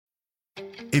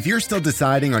If you're still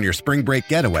deciding on your spring break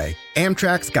getaway,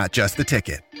 Amtrak's got just the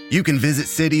ticket. You can visit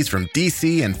cities from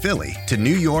D.C. and Philly to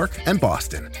New York and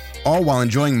Boston, all while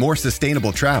enjoying more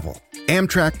sustainable travel.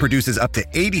 Amtrak produces up to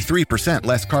 83%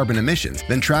 less carbon emissions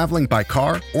than traveling by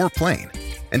car or plane.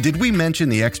 And did we mention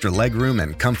the extra legroom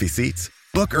and comfy seats?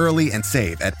 Book early and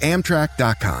save at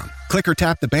Amtrak.com. Click or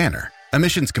tap the banner.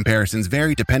 Emissions comparisons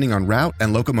vary depending on route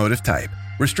and locomotive type.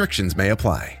 Restrictions may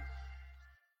apply.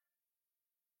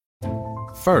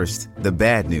 First, the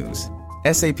bad news.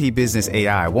 SAP Business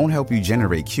AI won't help you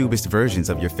generate cubist versions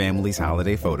of your family's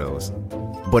holiday photos.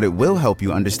 But it will help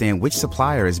you understand which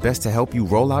supplier is best to help you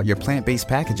roll out your plant-based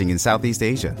packaging in Southeast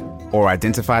Asia, or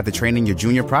identify the training your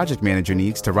junior project manager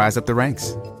needs to rise up the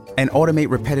ranks, and automate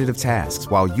repetitive tasks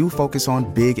while you focus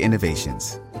on big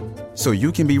innovations, so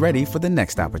you can be ready for the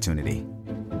next opportunity.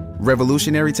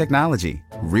 Revolutionary technology,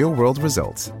 real-world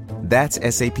results. That's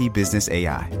SAP Business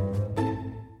AI.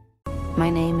 My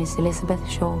name is Elizabeth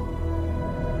Shaw,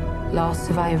 last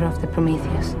survivor of the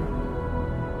Prometheus,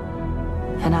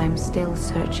 and I'm still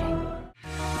searching.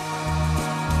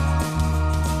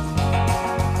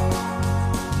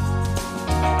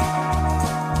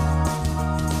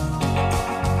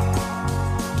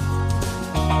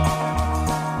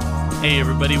 Hey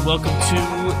everybody, welcome to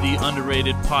the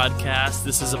Underrated Podcast.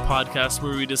 This is a podcast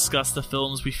where we discuss the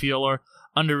films we feel are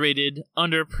underrated,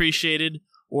 underappreciated,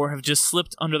 or have just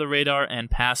slipped under the radar and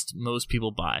passed most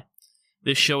people by.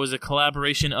 This show is a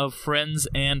collaboration of friends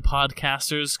and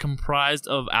podcasters comprised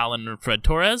of Alan and Fred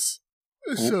Torres.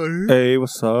 Hey,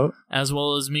 what's up? As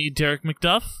well as me, Derek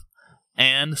McDuff,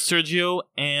 and Sergio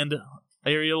and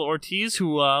Ariel Ortiz,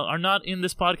 who are not in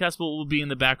this podcast but will be in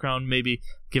the background, maybe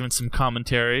giving some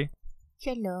commentary.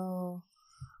 Hello.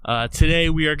 Today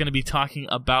we are going to be talking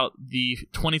about the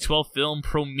 2012 film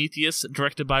Prometheus,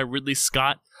 directed by Ridley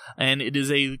Scott, and it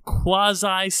is a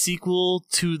quasi-sequel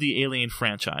to the Alien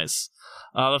franchise.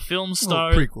 The film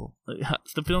stars prequel.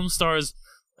 The film stars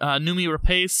Noomi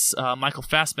Rapace, Michael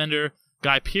Fassbender,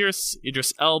 Guy Pearce,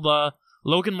 Idris Elba,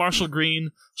 Logan Marshall Green,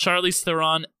 Charlize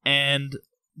Theron, and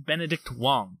Benedict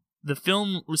Wong. The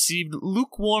film received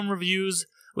lukewarm reviews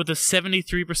with a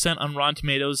 73% on Rotten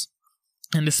Tomatoes,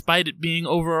 and despite it being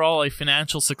overall a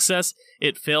financial success,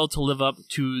 it failed to live up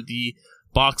to the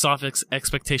box office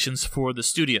expectations for the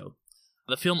studio.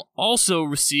 The film also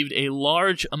received a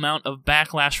large amount of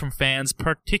backlash from fans,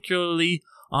 particularly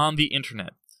on the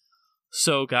internet.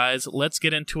 So, guys, let's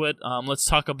get into it. Let's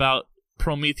talk about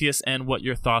Prometheus and what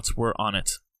your thoughts were on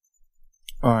it.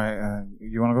 All right,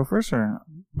 you want to go first, or?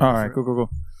 All right, cool.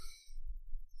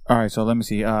 All right, so let me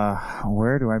see.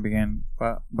 Where do I begin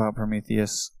about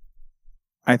Prometheus?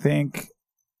 I think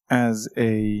as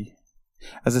a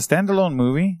standalone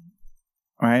movie,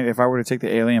 right? If I were to take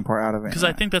the alien part out of it, because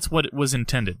I think that's what it was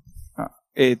intended.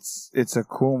 It's a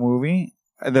cool movie.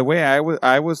 The way it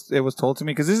was told to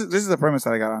me, because this is the premise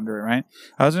that I got under it, right?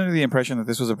 I was under the impression that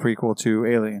this was a prequel to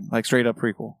Alien, like straight up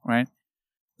prequel, right?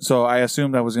 So I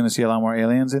assumed I was going to see a lot more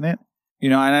aliens in it,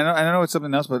 and I know it's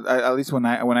something else, but at least when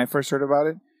I first heard about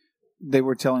it,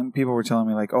 people were telling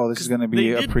me like, oh, this is going to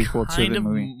be a prequel to the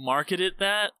movie. They marketed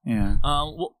that. Yeah.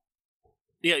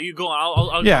 Yeah, you go on.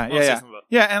 I'll yeah.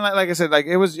 And like I said, like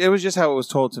it was just how it was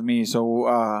told to me.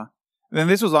 So then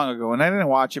this was long ago, and I didn't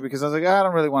watch it because I was like, I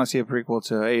don't really want to see a prequel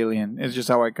to Alien. It's just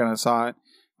how I kind of saw it,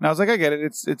 and I was like, I get it.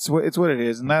 It's what it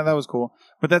is, and that was cool.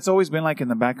 But that's always been like in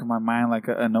the back of my mind, like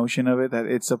a notion of it that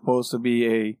it's supposed to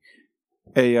be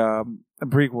a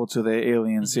prequel to the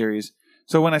Alien series.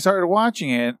 So when I started watching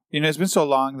it, it's been so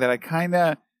long that I kind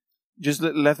of just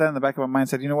left that in the back of my mind and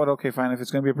said, you know what, okay, fine. If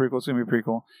it's going to be a prequel, it's going to be a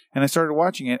prequel. And I started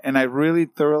watching it, and I really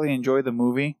thoroughly enjoyed the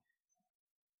movie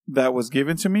that was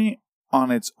given to me on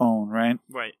its own, right?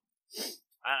 Right.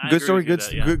 Good story, good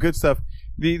stuff.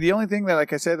 The only thing that,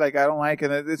 like I said, like I don't like,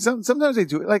 and sometimes they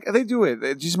do it. Like they do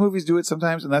it. Just movies do it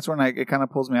sometimes, and that's when it kind of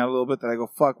pulls me out a little bit. That I go,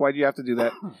 fuck, why do you have to do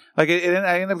that? Like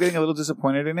I end up getting a little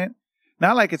disappointed in it.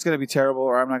 Not like it's going to be terrible,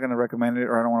 or I'm not going to recommend it,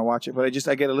 or I don't want to watch it, but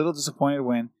I get a little disappointed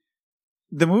when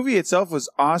the movie itself was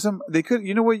awesome. They could,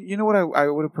 you know what I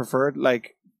would have preferred,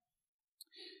 like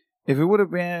if it would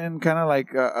have been kind of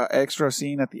like a extra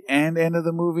scene at the end of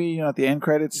the movie, at the end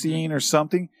credits scene or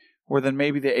something, where then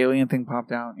maybe the alien thing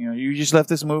popped out. You just left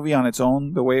this movie on its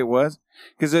own the way it was,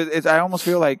 because I almost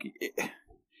feel like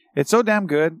it's so damn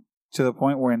good to the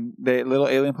point when the little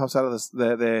alien pops out of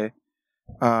the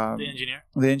engineer.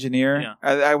 The engineer. Yeah.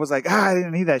 I was like, I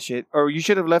didn't need that shit. Or you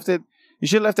should have left it. You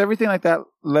should have left everything like that.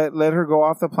 Let her go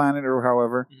off the planet or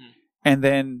however, and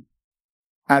then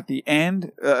at the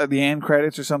end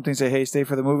credits or something, say, hey, stay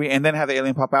for the movie, and then have the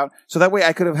alien pop out. So that way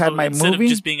I could have had my instead movie. Of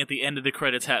just being at the end of the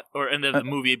credits, or end of the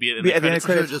movie, be at the end of the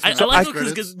credits. I like it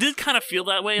because it did kind of feel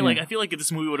that way. Yeah. Like, I feel like if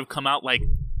this movie would have come out, like,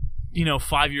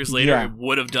 5 years later, it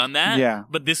would have done that. Yeah.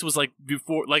 But this was, like,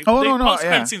 before, like,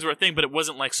 post-credit scenes were a thing, but it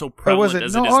wasn't, like, so prevalent as it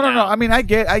is now. No. I mean, I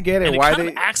get it. And why it kind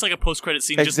of acts like a post-credit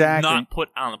scene, exactly. just not put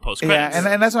on the post-credits.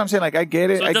 Yeah, and that's what I'm saying. Like, I get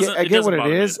it. So I get what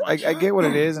it is. I get what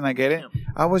it is, and I get it. Yeah.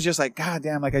 I was just like, God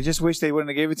damn, like, I just wish they wouldn't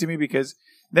have gave it to me, because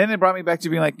then it brought me back to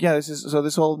being like, yeah,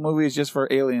 this whole movie is just for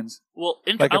aliens. Well,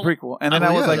 like a prequel. And then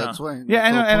I was like,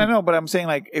 I know, but I'm saying,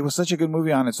 like, it was such a good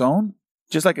movie on its own,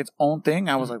 just like its own thing.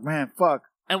 I was like, man, fuck.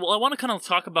 And well, I want to kind of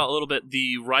talk about a little bit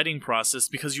the writing process,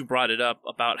 because you brought it up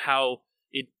about how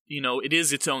it, it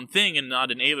is its own thing and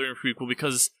not an alien prequel,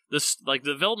 because this, like,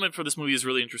 the development for this movie is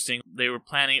really interesting. They were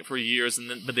planning it for years,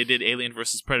 but they did Alien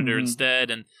versus Predator instead,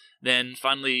 and then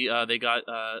finally they got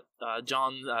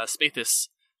John Spathis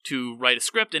to write a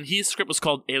script, and his script was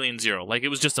called Alien Zero. Like, it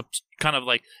was just a kind of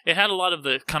like, it had a lot of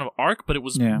the kind of arc, but it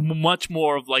was much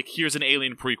more of like, here's an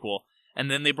Alien prequel. And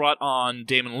then they brought on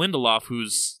Damon Lindelof,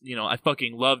 who's, I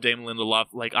fucking love Damon Lindelof.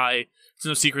 Like, it's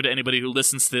no secret to anybody who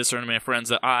listens to this or any of my friends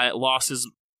that Lost is,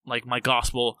 like, my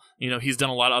gospel. He's done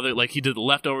a lot of other, like, he did The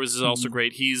Leftovers is also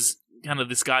great. He's kind of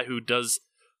this guy who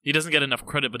he doesn't get enough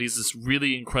credit, but he's this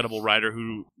really incredible writer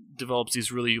who develops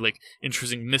these really, like,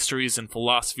 interesting mysteries and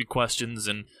philosophy questions,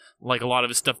 and, like, a lot of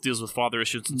his stuff deals with father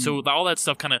issues. And so all that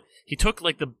stuff kind of, he took,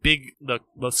 like,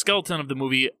 the skeleton of the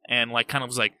movie and, like, kind of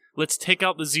was like, let's take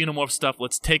out the xenomorph stuff,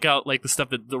 let's take out, like, the stuff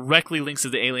that directly links to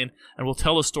the alien, and we'll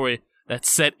tell a story that's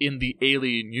set in the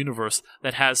alien universe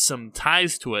that has some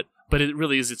ties to it, but it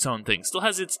really is its own thing. Still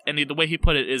has and the way he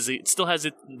put it is, it still has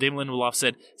Damon Lindelof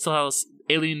said, still has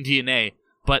alien DNA,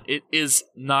 but it is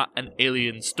not an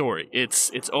alien story. It's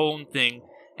its own thing.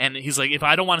 And he's like, if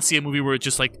I don't want to see a movie where it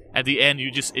just, like, at the end,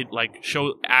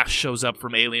 Ash shows up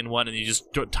from Alien 1 and you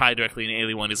just tie directly in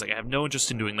Alien 1. He's like, I have no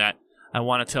interest in doing that. I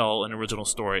want to tell an original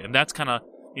story. And that's kind of,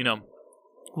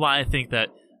 why I think that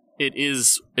it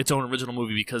is its own original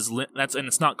movie, because and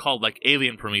it's not called, like,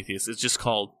 Alien Prometheus. It's just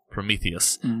called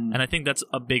Prometheus. Mm-hmm. And I think that's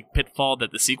a big pitfall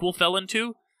that the sequel fell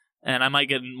into. And I might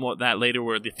get more of that later,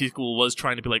 where the sequel was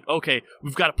trying to be like, okay,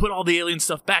 we've got to put all the alien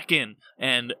stuff back in.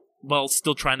 And, well,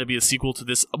 still trying to be a sequel to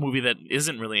this movie that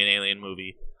isn't really an alien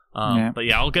movie. But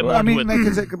yeah, I'll get more into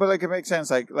it. But, like, it makes sense.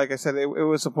 Like I said, it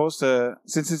was supposed to,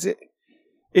 since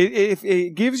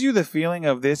it gives you the feeling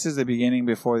of this is the beginning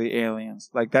before the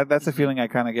aliens. Like, that's the feeling I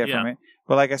kind of get from it.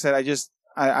 But like I said,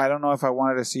 I don't know if I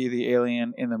wanted to see the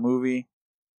alien in the movie.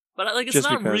 But, like, it's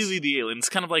not really the alien. It's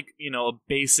kind of like, a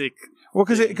basic... Well,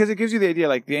 because it gives you the idea,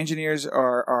 like, the engineers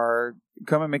are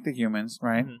come and make the humans,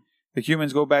 right? Mm-hmm. The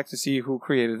humans go back to see who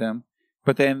created them.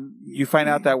 But then you find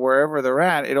out that wherever they're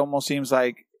at, it almost seems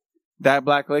like that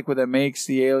black liquid that makes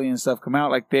the alien stuff come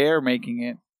out, like they're making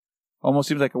it, almost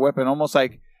seems like a weapon. Almost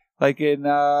like in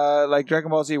like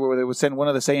Dragon Ball Z, where they would send one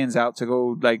of the Saiyans out to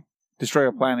go, like, destroy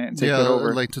a planet and take it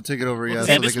over. Like to take it over, well,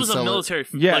 so this was a military...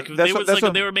 Yeah, like,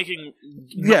 they were making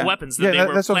weapons that they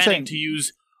were planning to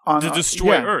use to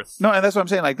destroy Earth. No, and that's what I'm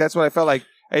saying. Like, that's what I felt like.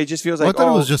 It just feels like... I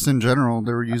thought it was just in general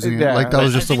they were using it. Like, that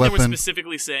was just a weapon. They were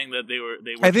specifically saying that they were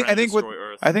trying to destroy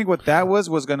Earth. I think what that was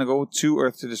going to go to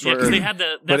Earth to destroy Earth. Yeah, because they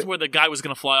had that's where the guy was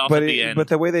going to fly off at the end. But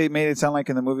the way they made it sound like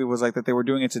in the movie was like that they were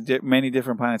doing it to many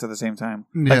different planets at the same time.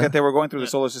 Yeah. Like that they were going through the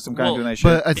solar system kind of doing that shit.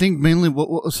 But I think mainly...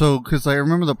 because I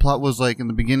remember the plot was, like, in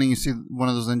the beginning you see one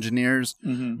of those engineers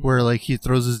where, like, he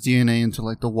throws his DNA into,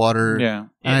 like, the water. Yeah.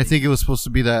 And I think it was supposed to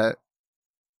be that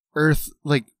Earth,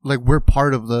 like we're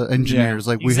part of the engineers,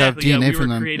 like we have DNA from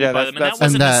them. Yeah, by them. And that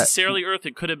wasn't necessarily Earth.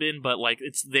 It could have been, but like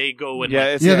they go and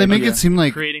they make it seem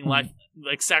like creating life,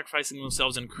 like sacrificing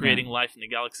themselves and creating life in the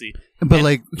galaxy. But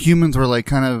like humans were like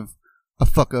kind of a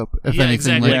fuck up, if anything.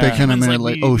 Exactly. Like they kind of made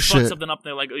like oh shit, something up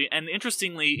there. Like, and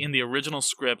interestingly, in the original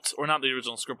script, or not the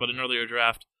original script, but an earlier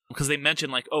draft, because they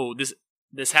mentioned like, oh,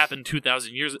 this happened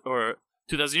 2,000 years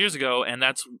ago, and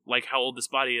that's like how old this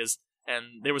body is.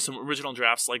 And there were some original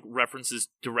drafts, like references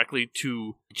directly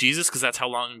to Jesus, because that's how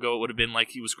long ago it would have been, like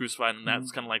he was crucified, and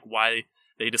that's kind of like why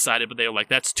they decided. But they were like,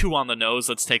 that's too on the nose,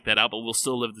 let's take that out, but we'll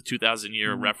still live the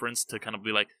 2,000-year reference to kind of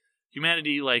be like,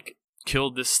 humanity like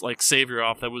killed this like savior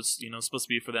off that was supposed to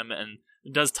be for them, and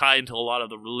it does tie into a lot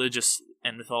of the religious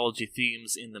and mythology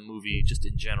themes in the movie, just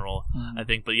in general, I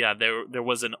think. But yeah, there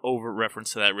was an overt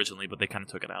reference to that originally, but they kind of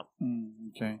took it out.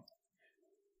 Okay.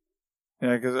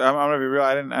 Yeah, because I'm gonna be real.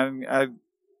 I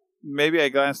maybe I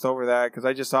glanced over that because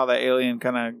I just saw that alien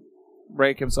kind of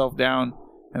break himself down,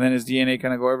 and then his DNA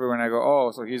kind of go everywhere, and I go,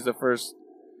 oh, so he's the first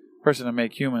person to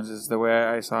make humans, is the way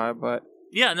I saw it. But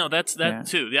Yeah, no, that's that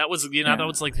too. That was that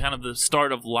was like kind of the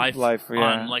start of life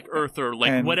on like Earth or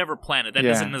like whatever planet. That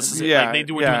doesn't necessarily like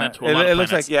they were doing that to a lot of planets. It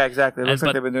looks like exactly. It looks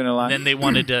like they've been doing a lot. Then they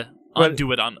wanted to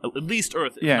undo it on at least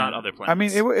Earth, if not other planets. I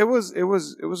mean, it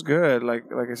was good. Like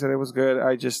I said, it was good.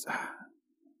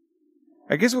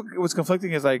 I guess what's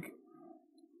conflicting is like,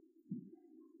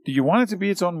 do you want it to be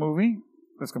its own movie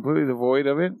that's completely devoid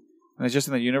of it and it's just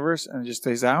in the universe and it just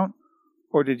stays out,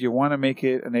 or did you want to make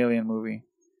it an alien movie?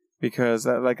 Because,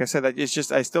 like I said, that it's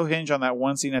just I still hinge on that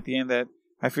one scene at the end that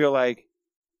I feel like,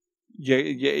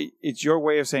 it's your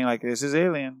way of saying like this is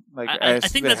Alien. Like I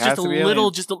think that's just a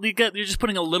little, you're just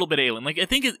putting a little bit Alien. Like I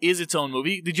think it is its own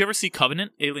movie. Did you ever see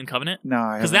Covenant? Alien Covenant?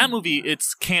 No, because that movie,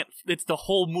 it's the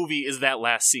whole movie is that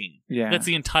last scene. Yeah, that's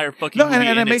the entire fucking movie.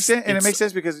 And it makes sense. And it makes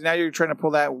sense because now you're trying to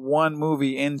pull that one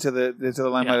movie into the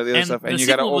limelight of the other stuff, and you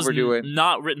got to overdo it.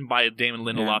 Not written by Damon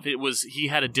Lindelof. It was he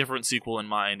had a different sequel in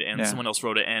mind, and someone else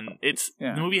wrote it. And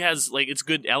the movie has like it's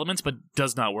good elements, but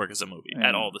does not work as a movie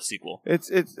at all. The sequel. It's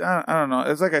I don't know.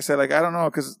 It's like I said, like I don't know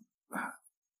because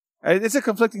it's a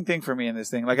conflicting thing for me in this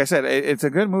thing. Like I said, it's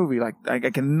a good movie. Like I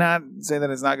cannot say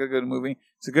that it's not a good movie.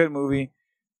 It's a good movie.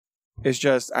 It's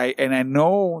just I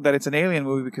know that it's an alien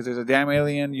movie because there's a damn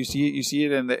alien. You see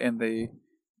it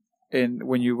in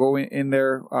when you go in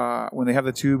there when they have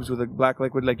the tubes with the black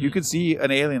liquid. Like you can see an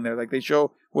alien there. Like they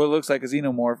show what looks like a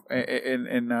xenomorph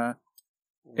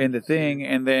in the thing,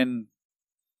 and then.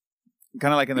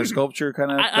 Kind of like in their sculpture,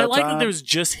 kind of. I like that there's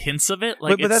just hints of it.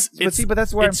 Like, but that's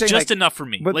where I'm saying. It's just enough for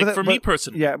me. For me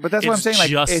personally. Yeah, but that's what I'm saying. Like,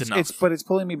 just enough. But it's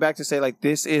pulling me back to say like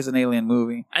this is an alien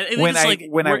movie. I think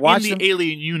when I watch the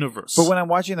alien universe. But when I'm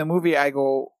watching the movie, I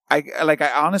go, I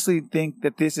honestly think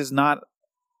that this is not.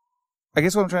 I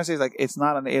guess what I'm trying to say is like it's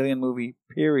not an alien movie.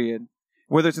 Period.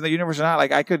 Whether it's in the universe or not,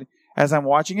 like I could, as I'm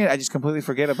watching it, I just completely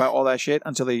forget about all that shit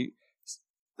until they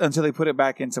put it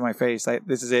back into my face. Like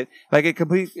this is it. Like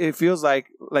it feels like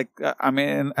I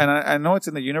mean, and I know it's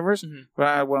in the universe,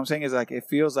 but what I'm saying is like it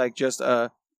feels like just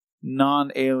a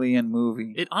non-alien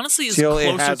movie. It honestly is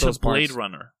closer to Blade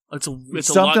Runner. It's a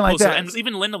something lot closer, like that. And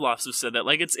even Lindelof has said that.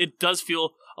 Like it does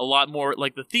feel a lot more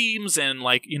like the themes and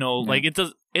like like it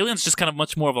does. Alien's just kind of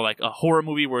much more of a horror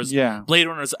movie, whereas Blade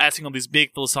Runner is asking all these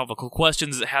big philosophical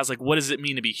questions. It has like, what does it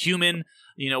mean to be human?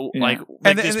 These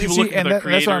people looking at their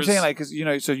creators. That's what I'm saying. Like,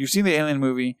 because so you've seen the Alien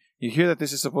movie, you hear that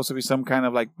this is supposed to be some kind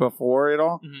of like before it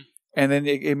all, and then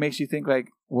it makes you think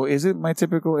like, well, is it my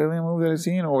typical Alien movie that I've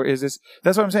seen, or is this?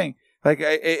 That's what I'm saying. Like,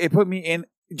 it put me in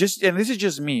just, and this is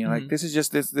just me. Like, this is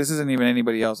just this isn't even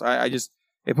anybody else.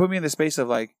 It put me in the space of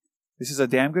like, this is a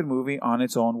damn good movie on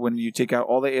its own when you take out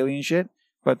all the alien shit.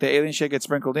 But the alien shit gets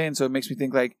sprinkled in, so it makes me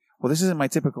think like, well, this isn't my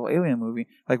typical alien movie.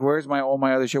 Like, where's all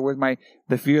my other shit? Where's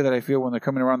the fear that I feel when they're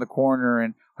coming around the corner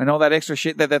and all that extra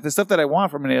shit that the stuff that I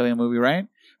want from an alien movie, right?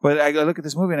 But I look at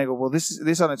this movie and I go, well,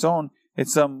 this on its own,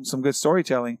 it's some good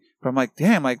storytelling. But I'm like,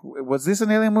 damn, like, was this an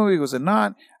alien movie? Was it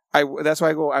not? That's why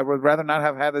I go, I would rather not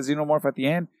have had the xenomorph at the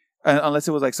end, unless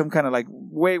it was like some kind of like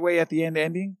way at the end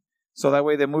ending. So that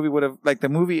way the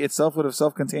movie itself would have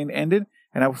self-contained ended,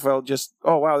 and I felt just,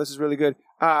 oh wow, this is really good.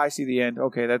 I see the end.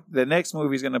 Okay, that the next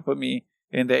movie is gonna put me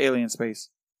in the alien space.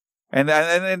 And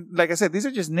like I said, these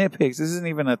are just nitpicks. This isn't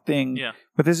even a thing. Yeah.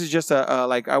 But this is just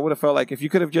like I would have felt like if you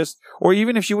could have just, or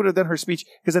even if she would have done her speech,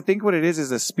 because I think what it is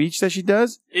the speech that she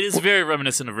does. It is very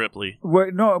reminiscent of Ripley.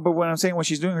 No, but when I'm saying when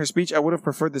she's doing her speech, I would have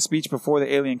preferred the speech before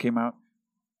the alien came out,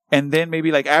 and then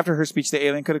maybe like after her speech, the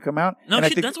alien could have come out. No,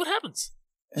 that's what happens.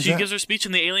 She gives her speech,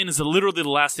 and the alien is literally the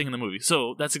last thing in the movie.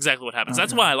 So that's exactly what happens. Okay.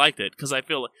 That's why I liked it, because I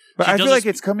feel like. But I feel like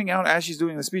it's coming out as she's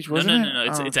doing the speech, wasn't it? No.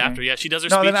 It's after. Yeah, she does her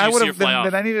speech. Then I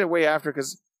then I needed it way after,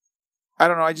 because I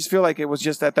don't know. I just feel like it was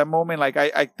just at that moment. Like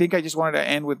I think I just wanted to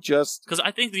end with just because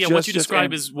I think what you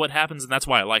describe is what happens, and that's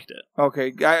why I liked it.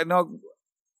 Okay, I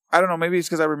don't know. Maybe it's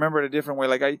because I remember it a different way.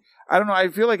 Like I don't know. I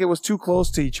feel like it was too close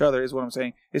to each other. Is what I'm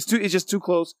saying. It's just too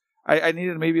close. I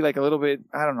needed maybe like a little bit,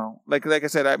 I don't know, like I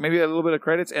said, maybe a little bit of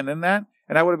credits and then that,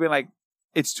 and I would have been like,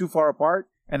 it's too far apart,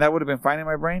 and that would have been fine in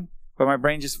my brain, but my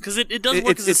brain just... Because it does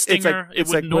work as a stinger. It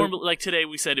would normally, like today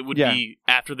we said, it would be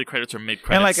after the credits or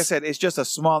mid-credits. And like I said, it's just a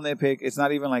small nitpick. It's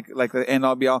not even like the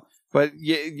end-all be-all. But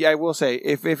yeah, I will say,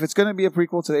 if it's going to be a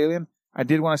prequel to the Alien, I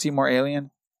did want to see more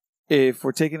Alien. If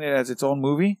we're taking it as its own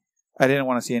movie, I didn't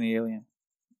want to see any Alien.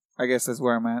 I guess that's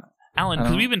where I'm at. Alan,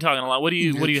 because we've been talking a lot, what do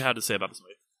you have to say about this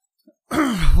movie?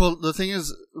 Well, the thing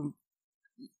is,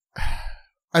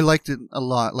 I liked it a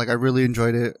lot. Like, I really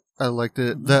enjoyed it. I liked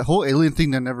it. Mm-hmm. That whole alien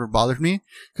thing that never bothered me,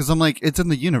 because I'm like, it's in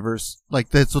the universe. Like,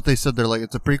 that's what they said. They're like,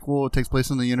 it's a prequel. It takes place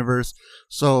in the universe.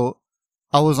 So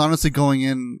I was honestly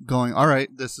going, all right,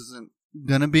 this isn't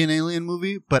gonna be an alien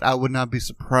movie, but I would not be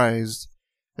surprised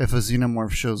if a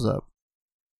xenomorph shows up,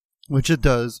 which it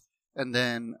does. And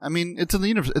then, I mean, it's in the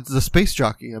universe. It's the space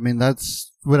jockey. I mean, that's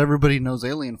what everybody knows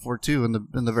Alien for too. In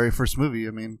the very first movie,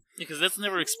 I mean, because that's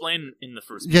never explained in the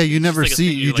first. Yeah, you never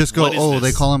see. You just go, oh, this?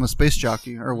 They call him a space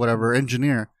jockey or whatever,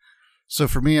 engineer. So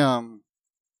for me,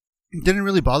 it didn't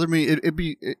really bother me.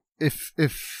 If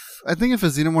I think if a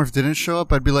xenomorph didn't show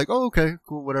up, I'd be like, oh, okay,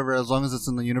 cool, whatever. As long as it's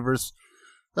in the universe,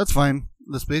 that's fine.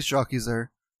 The space jockey's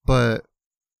there, but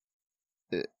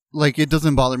it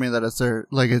doesn't bother me that it's there.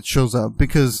 Like it shows up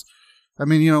because. I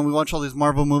mean, you know, we watch all these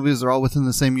Marvel movies. They're all within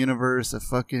the same universe. If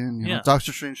fucking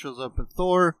Doctor Strange shows up in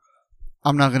Thor,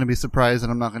 I'm not going to be surprised,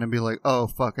 and I'm not going to be like, oh,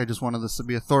 fuck, I just wanted this to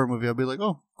be a Thor movie. I'll be like,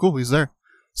 oh, cool, he's there.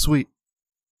 Sweet.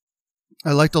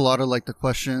 I liked a lot of, like, the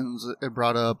questions it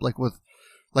brought up. Like,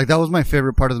 that was my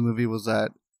favorite part of the movie was that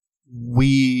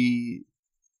we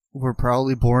were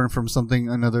probably born from something,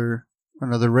 another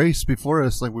race before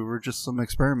us. Like, we were just some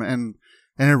experiment.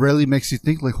 And it really makes you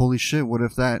think, like, holy shit, what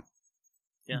if that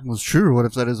was true? What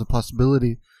if that is a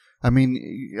possibility? I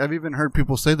mean, I've even heard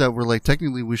people say that we're like,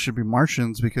 technically we should be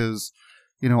Martians because,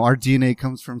 you know, our DNA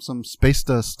comes from some space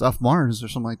dust off Mars or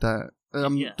something like that.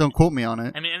 Don't quote me on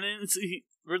it. I mean, and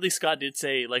Ridley Scott did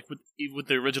say, like, with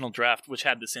the original draft, which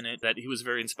had this in it, that he was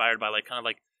very inspired by, like, kind of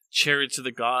like Chariots of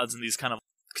the Gods and these kind of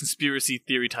conspiracy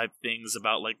theory type things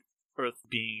about, like, Earth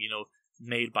being, you know,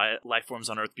 made by life forms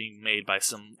on Earth being made by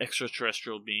some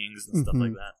extraterrestrial beings and stuff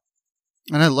like that.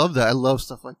 And I love that. I love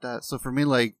stuff like that. So for me,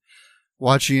 like,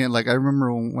 watching it, like, I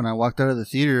remember when I walked out of the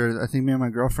theater, I think me and my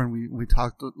girlfriend, we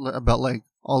talked about, like,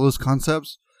 all those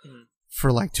concepts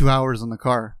for, like, 2 hours in the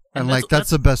car. And like, that's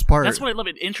the best part. That's what I love.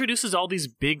 It introduces all these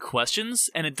big questions,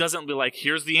 and it doesn't be like,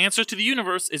 here's the answer to the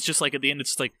universe. It's just like, at the end,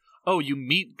 it's just like, oh, you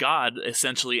meet God,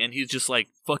 essentially, and he's just like,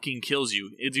 fucking kills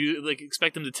you. Do you, like,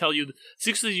 expect him to tell you the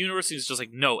secrets of the universe? And he's just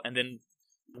like, no. And then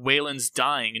Waylon's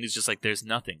dying, and he's just like, there's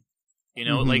nothing. You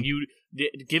know, like,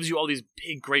 it gives you all these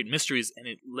big, great mysteries, and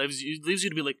it leaves you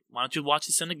to be like, why don't you watch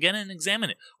this again and examine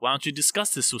it? Why don't you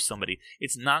discuss this with somebody?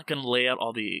 It's not going to lay out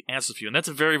all the answers for you. And that's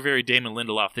a very, very Damon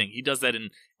Lindelof thing. He does that in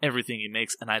everything he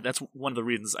makes, and that's one of the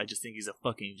reasons I just think he's a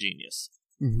fucking genius.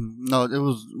 No, it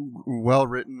was well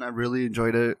written. I really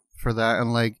enjoyed it for that.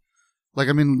 And like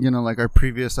I mean, you know, like our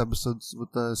previous episodes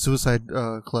with the Suicide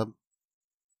Club,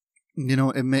 you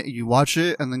know, you watch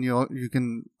it, and then you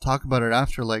can talk about it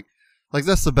after, like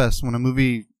that's the best when a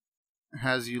movie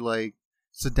has you like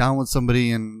sit down with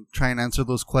somebody and try and answer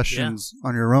those questions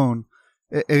on your own.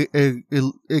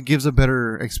 It gives a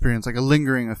better experience, like a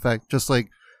lingering effect. Just like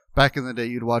back in the day,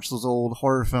 you'd watch those old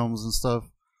horror films and stuff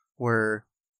where,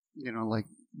 you know, like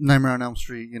Nightmare on Elm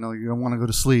Street, you know, you don't want to go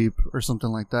to sleep or something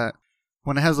like that.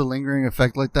 When it has a lingering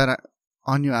effect like that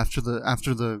on you after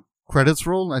the credits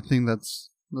roll, I think that's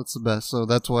the best. So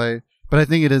that's why. But I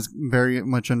think it is very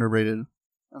much underrated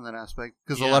in that aspect,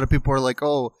 because a lot of people are like,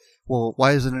 oh, well,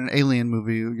 why is it an Alien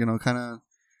movie? You know, kind of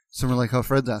similar like how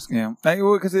Fred's asking. Yeah,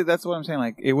 because that's what I'm saying.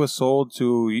 Like, it was sold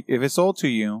to, if it's sold to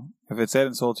you, if it's said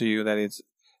and sold to you that it's,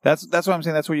 that's what I'm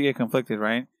saying. That's where you get conflicted,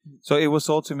 right? So it was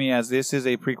sold to me as this is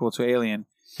a prequel to Alien,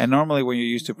 and normally when you're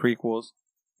used to prequels,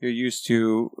 you're used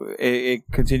to it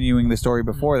continuing the story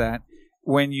before that.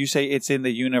 When you say it's in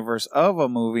the universe of a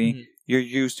movie, you're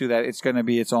used to that it's going to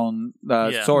be its own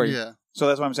story. Yeah. So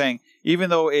that's what I'm saying. Even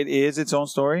though it is its own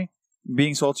story,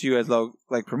 being sold to you as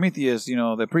like Prometheus, you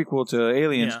know, the prequel to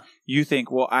Aliens, you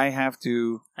think, well, I have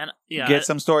to get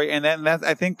some story, and then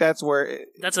I think that's where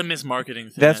that's a mismarketing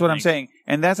thing. That's what I'm saying,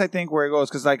 and that's I think where it goes,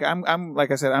 because like I'm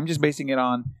like I said, I'm just basing it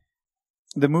on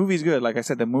the movie's good. Like I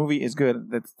said, the movie is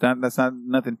good. That's not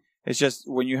nothing. It's just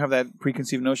when you have that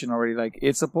preconceived notion already, like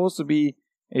it's supposed to be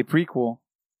a prequel,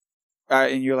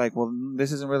 and you're like, well,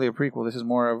 this isn't really a prequel. This is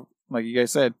more of, like you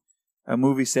guys said, a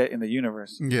movie set in the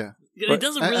universe. Yeah. It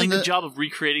does a really good job of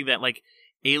recreating that, like,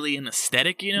 alien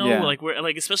aesthetic, you know? Yeah. Like, where,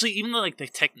 like, especially even like the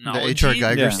technology. The H.R.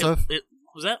 Geiger stuff?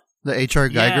 Was that? The H.R.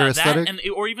 Geiger aesthetic?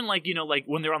 Or even, like, you know, like,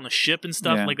 when they're on the ship and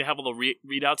stuff, like, they have all the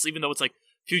readouts, even though it's, like,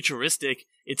 futuristic,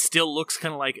 it still looks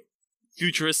kind of like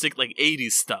futuristic, like,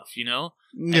 80s stuff, you know?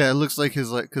 Yeah, it looks like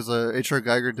because H.R.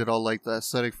 Geiger did all, like, the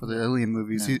aesthetic for the Alien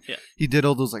movies. Yeah. He did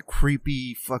all those, like,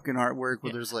 creepy fucking artwork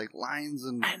where there's, like, lines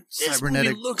and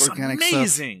cybernetic organic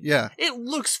amazing. Stuff. Yeah. It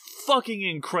looks fucking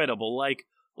incredible. Like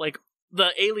the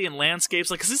alien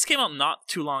landscapes, like, because this came out not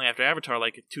too long after Avatar,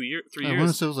 like 3 years. I want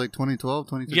to say it was like 2012,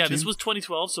 2013. Yeah, this was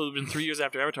 2012, so it's been 3 years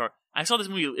after Avatar. I saw this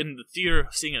movie in the theater,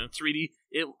 seeing it in 3D.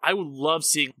 I would love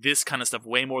seeing this kind of stuff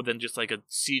way more than just like a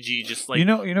CG, just like you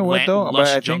know what though. But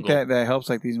I think that helps,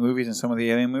 like these movies and some of the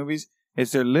alien movies,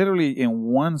 is they're literally in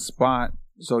one spot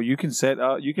So you can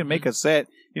make a set.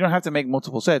 You don't have to make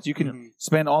multiple sets. You can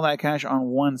spend all that cash on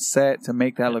one set to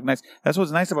make that look nice. That's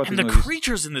what's nice about these movies. And the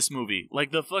creatures in this movie,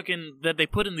 like the fucking that they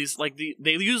put in these, like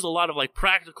they used a lot of like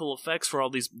practical effects for all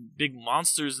these big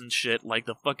monsters and shit, like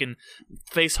the fucking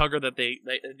face hugger that they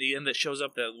at the end that shows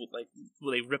up that like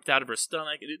they ripped out of her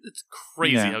stomach. It's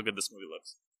crazy how good this movie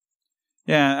looks.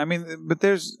 Yeah, I mean, but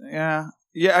there's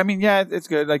it's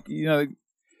good. Like, you know,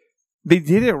 they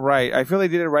did it right. I feel they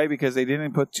did it right because they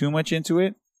didn't put too much into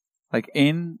it. Like,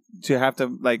 to have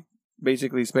to, like,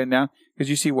 basically spend down. Because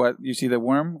you see the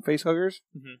worm face huggers,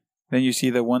 then you see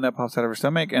the one that pops out of her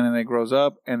stomach, and then it grows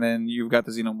up, and then you've got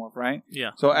the xenomorph, right?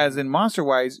 Yeah. So, as in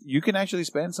monster-wise, you can actually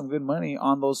spend some good money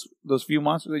on those few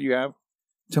monsters that you have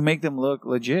to make them look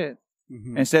legit.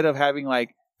 Instead of having,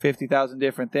 like, 50,000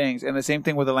 different things. And the same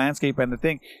thing with the landscape and the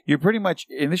thing. You're pretty much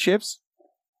in the ships,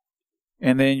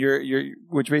 and then you're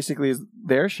which basically is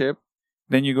their ship.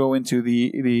 Then you go into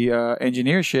the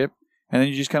engineer ship, and then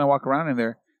you just kind of walk around in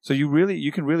there. So you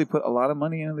can really put a lot of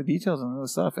money into the details and all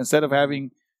this stuff instead of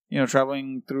having, you know,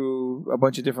 traveling through a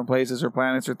bunch of different places or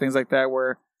planets or things like that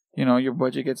where, you know, your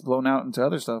budget gets blown out into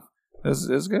other stuff. This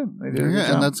is good. They did a good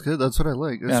job. And that's good. That's what I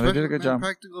like. Yeah, they did a good job.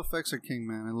 Practical effects are king,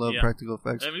 man. I love practical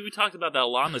effects. I mean, we talked about that a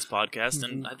lot on this podcast,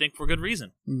 and I think for good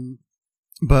reason.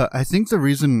 But I think the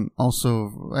reason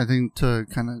also, I think to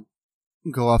kind of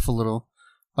go off a little,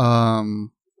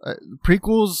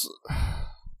 prequels.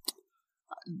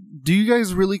 Do you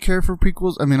guys really care for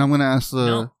prequels? I mean, I'm going to ask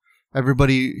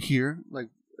everybody here, like,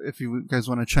 if you guys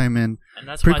want to chime in. And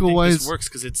that's why I think this works,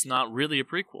 because it's not really a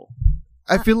prequel.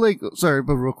 I feel like, sorry,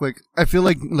 but real quick, I feel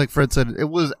like Fred said, it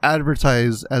was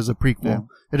advertised as a prequel. Yeah.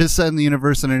 It is set in the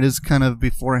universe, and it is kind of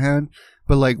beforehand.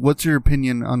 But, like, what's your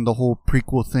opinion on the whole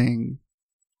prequel thing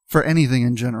for anything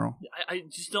in general? I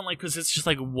just don't like, because it's just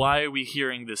like, why are we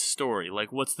hearing this story?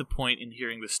 Like, what's the point in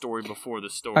hearing the story before the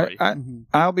story?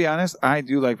 I'll be honest, I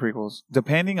do like prequels,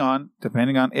 depending on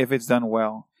if it's done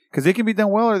well. Because they can be done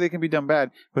well or they can be done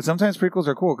bad. But sometimes prequels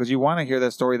are cool, because you want to hear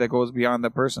that story that goes beyond the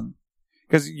person.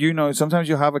 Because, you know, sometimes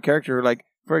you'll have a character, like,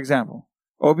 for example,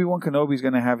 Obi-Wan Kenobi is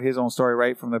going to have his own story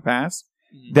right from the past.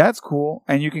 That's cool,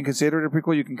 and you can consider it a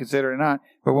prequel, you can consider it not.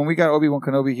 But when we got Obi-Wan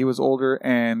Kenobi, he was older,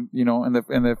 and, you know, and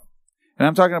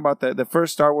I'm talking about the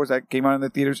first Star Wars that came out in the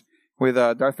theaters with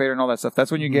Darth Vader and all that stuff. That's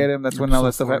when you get him. That's when all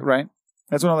that stuff, right?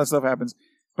 That's when all that stuff happens.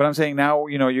 But I'm saying now,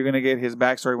 you know, you're going to get his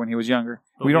backstory when he was younger.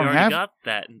 But we already got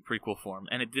that in prequel form,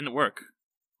 and it didn't work.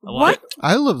 What?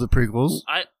 I love the prequels.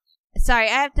 Sorry,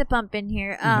 I have to bump in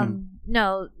here.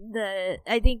 No,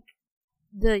 I think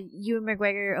the Ewan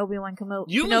McGregor Obi-Wan Kenobi.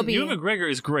 Ewan McGregor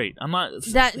is great. I'm not.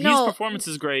 His performance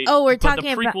is great. Oh, we're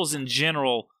talking about the prequels in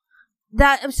general.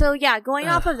 Going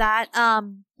off of that,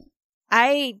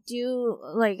 I do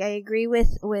I agree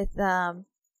with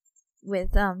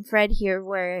Fred here,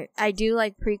 where I do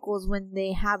like prequels when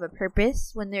they have a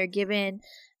purpose, when they're given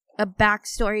a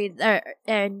backstory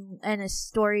and a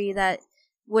story that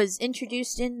was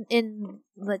introduced in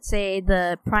let's say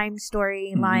the Prime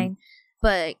storyline,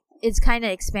 but it's kind of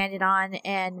expanded on,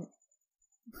 and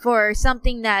for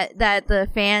something that the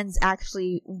fans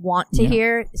actually want to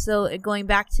hear. So going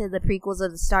back to the prequels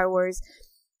of the Star Wars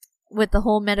with the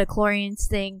whole midichlorians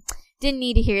thing, didn't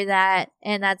need to hear that,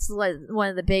 and that's one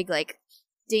of the big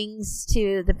dings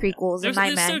to the prequels in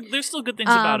my mind. There's still good things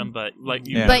about them, but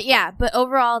but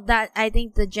overall, that I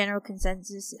think the general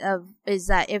consensus is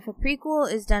that if a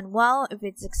prequel is done well, if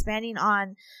it's expanding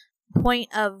on point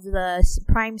of the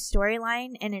Prime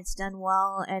storyline and it's done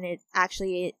well, and it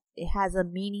actually it has a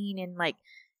meaning and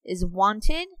is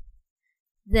wanted,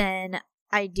 then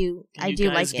I do like it.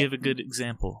 You guys give a good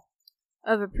example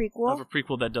of a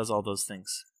prequel that does all those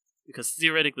things, because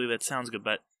theoretically that sounds good,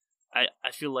 but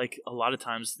I feel like a lot of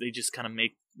times they just kind of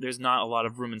there's not a lot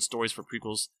of room in stories for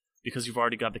prequels because you've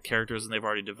already got the characters and they've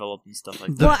already developed and stuff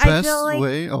like that. The best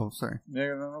way... Oh, sorry.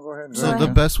 Yeah, no, go ahead. So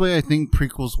the best way I think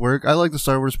prequels work, I like the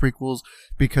Star Wars prequels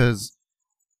because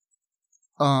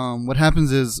what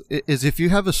happens is if you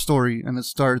have a story and it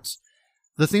starts...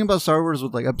 The thing about Star Wars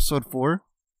with Episode 4,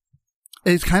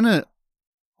 it's kind of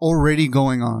already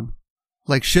going on.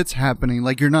 Shit's happening.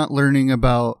 You're not learning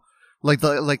about...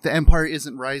 the Empire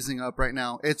isn't rising up right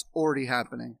now. It's already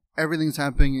happening. Everything's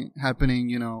happening,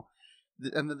 you know,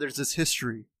 and then there's this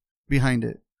history behind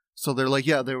it. So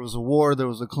they're there was a war, there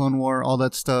was a Clone War, all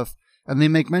that stuff, and they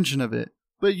make mention of it.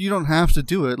 But you don't have to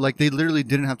do it. They literally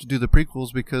didn't have to do the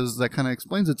prequels because that kind of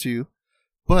explains it to you.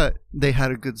 But they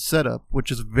had a good setup,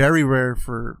 which is very rare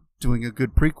for doing a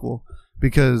good prequel,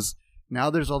 because now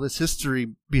there's all this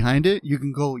history behind it. You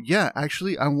can go, yeah,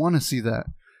 actually, I want to see that.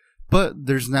 But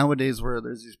there's nowadays where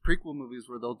there's these prequel movies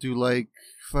where they'll do like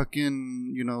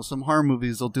fucking, some horror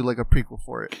movies. They'll do like a prequel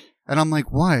for it, and I'm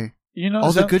like, why?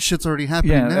 All the good shit's already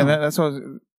happening now. And that's what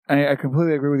I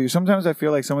completely agree with you. Sometimes I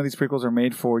feel like some of these prequels are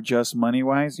made for just money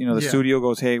wise. The studio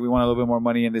goes, hey, we want a little bit more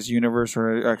money in this universe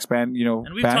or expand.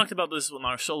 And we've talked about this on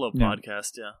our solo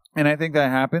podcast. Yeah, and I think that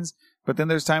happens. But then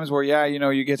there's times where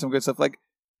you get some good stuff. Like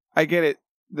I get it.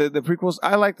 The prequels,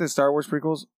 I like the Star Wars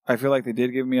prequels. I feel like they did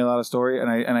give me a lot of story, and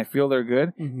I feel they're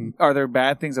good. Mm-hmm. Are there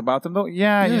bad things about them though?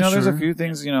 Yeah, there's a few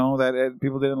things that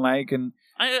people didn't like, and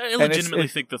I legitimately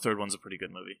think the third one's a pretty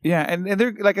good movie. Yeah, and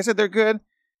they're, like I said, they're good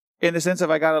in the sense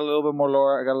of I got a little bit more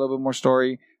lore, I got a little bit more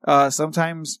story.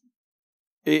 Sometimes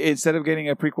instead of getting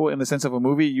a prequel in the sense of a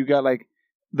movie, you got like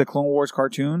the Clone Wars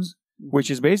cartoons, which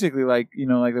is basically like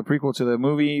like the prequel to the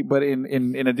movie, but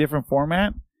in a different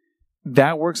format.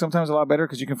 That works sometimes a lot better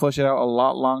because you can flesh it out a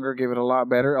lot longer, give it a lot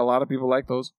better. A lot of people like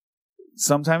those.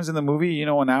 Sometimes in the movie,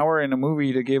 an hour in a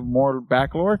movie to give more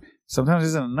back lore sometimes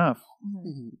isn't enough.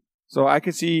 Mm-hmm. So I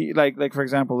could see, like for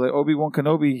example, the Obi-Wan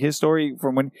Kenobi, his story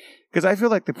from when... Because I feel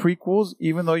like the prequels,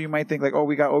 even though you might think like, oh,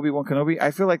 we got Obi-Wan Kenobi,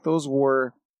 I feel like those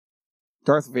were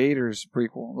Darth Vader's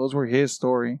prequel. Those were his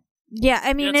story. Yeah,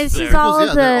 I mean, this is all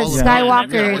the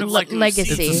Skywalker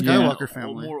legacy. It's the Skywalker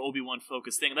family. A more Obi-Wan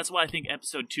focused thing. That's why I think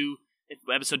Episode 2... If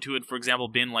Episode 2 had, for example,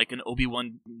 been like an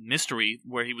Obi-Wan mystery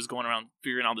where he was going around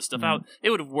figuring all this stuff out, it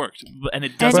would have worked. And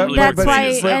it doesn't really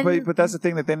work. But that's the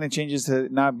thing that then it changes to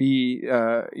not be,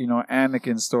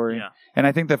 Anakin's story. Yeah. And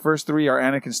I think the first 3 are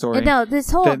Anakin's story. No,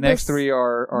 the next 3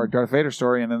 are Darth Vader's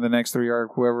story, and then the next 3 are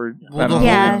whoever. Well,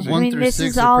 I mean, this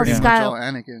is all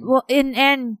Anakin. Well,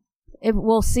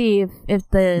 we'll see if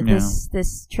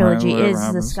this trilogy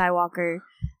is the Skywalker.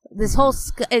 This whole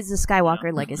is the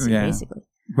Skywalker legacy, basically.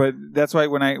 But that's why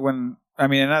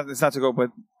it's not to go,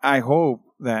 but I hope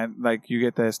that like you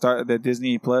get that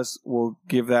Disney Plus will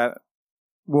give that.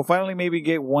 We'll finally maybe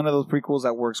get one of those prequels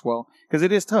that works well, because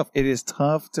it is tough. It is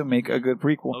tough to make a good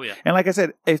prequel. Oh yeah. And like I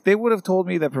said, if they would have told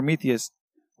me that Prometheus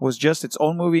was just its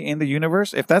own movie in the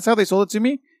universe, if that's how they sold it to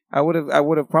me, I would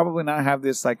have probably not have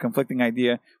this like conflicting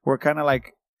idea where kind of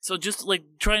like. So just like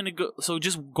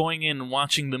just going in and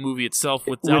watching the movie itself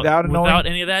without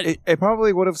any of that, it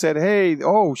probably would have said, "Hey,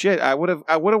 oh shit!" I would have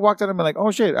walked out and been like,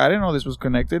 "Oh shit, I didn't know this was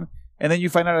connected." And then you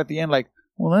find out at the end, like,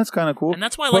 "Well, that's kind of cool." And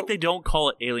that's why they don't call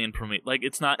it Alien Prometheus. Like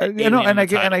it's not. I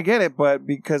get it, but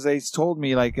because they told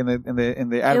me like in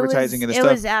the advertising and the stuff,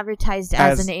 it was advertised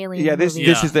as an Alien. Yeah, this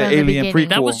is the Alien prequel.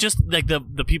 That was just like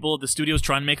the people at the studios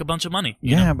trying to make a bunch of money.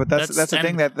 Yeah, but that's the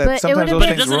thing that sometimes those things ruin. But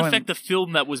it doesn't affect the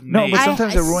film that was made. No, but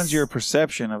sometimes it ruins your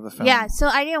perception of the film. Yeah, so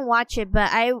I didn't watch it, but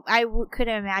I could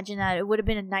imagine that it would have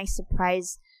been a nice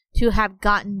surprise to have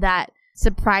gotten that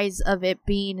surprise of it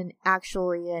being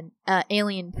actually an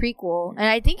Alien prequel, and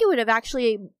I think it would have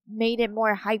actually made it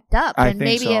more hyped up, and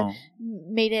maybe it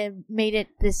made it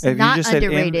this not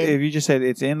underrated. If you just said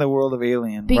it's in the world of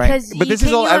Alien, because right? But this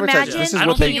is all advertising. This is I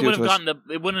what don't think it would have gotten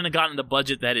it wouldn't have gotten the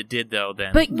budget that it did though.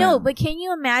 Then, but but can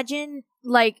you imagine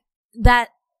like that?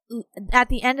 At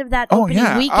the end of that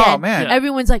opening weekend,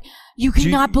 everyone's like, "You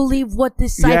cannot believe what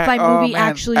this sci-fi movie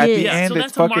actually is." At the end, so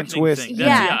it's fucking twist.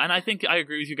 And I think I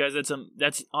agree with you guys. That's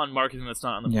on marketing. That's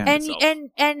not on the movie itself.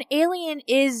 And Alien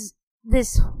is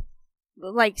this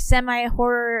like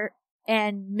semi-horror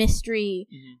and mystery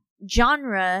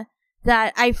genre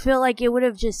that I feel like it would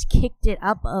have just kicked it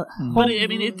up a whole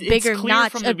bigger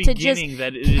notch from the to just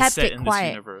that it is set in quiet.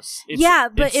 This universe.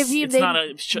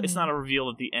 It's not a reveal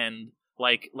at the end.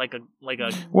 Like a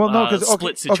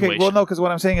split situation. Because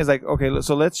what I'm saying is like, okay,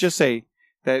 so let's just say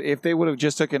that if they would have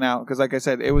just taken out, because like I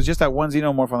said, it was just that one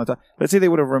xenomorph on the top. Let's say they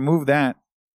would have removed that,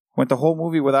 went the whole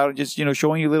movie without just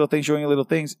showing you little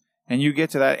things, and you get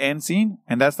to that end scene,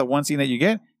 and that's the one scene that you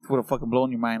get, it would have fucking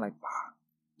blown your mind, like,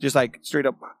 just like straight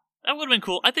up. That would have been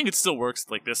cool. I think it still works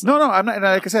like this. No, I'm not.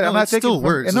 Like I said, I'm not taking. Still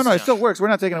works. No, it still works. We're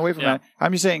not taking away from that.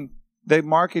 I'm just saying. The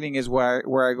marketing is where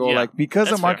I go, like,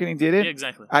 because the marketing did it,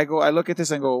 exactly. I look at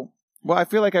this and go, well, I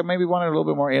feel like I maybe wanted a little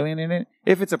bit more Alien in it,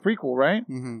 if it's a prequel, right?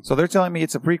 Mm-hmm. So they're telling me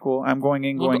it's a prequel. I'm going,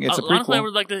 it's a prequel.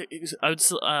 Honestly, I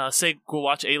would say go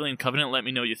watch Alien Covenant and let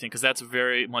me know what you think, because that's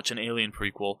very much an Alien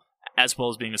prequel, as well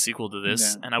as being a sequel to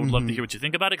this, and I would love to hear what you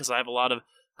think about it, because I have a lot of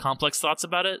complex thoughts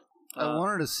about it. I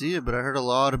wanted to see it, but I heard a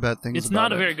lot of bad things about it. It's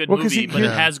not a very good movie, but it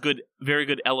has very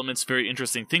good elements, very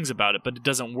interesting things about it, but it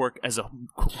doesn't work as a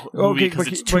movie because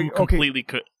it's two completely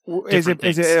different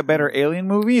things. Is it a better Alien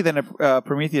movie than a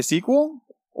Prometheus sequel?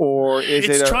 Or is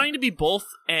it's trying to be both,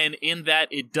 and in that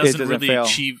it doesn't really fail.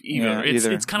 Achieve either.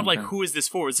 It's kind of like, who is this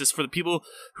for? Is this for the people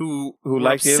who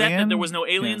like upset Alien? that there was no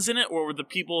aliens in it, or were the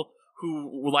people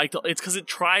who like it's because it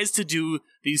tries to do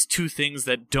these two things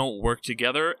that don't work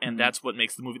together, and that's what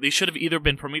makes the movie. They should have either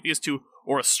been Prometheus 2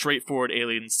 or a straightforward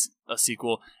Aliens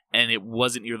sequel, and it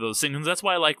wasn't either of those things. And that's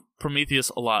why I like Prometheus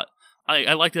a lot.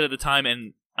 I liked it at the time,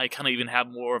 and I kind of even have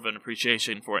more of an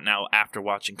appreciation for it now after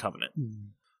watching Covenant.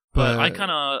 But I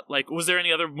kind of like. Was there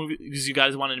any other movies you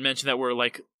guys wanted to mention that were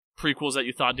like prequels that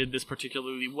you thought did this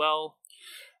particularly well?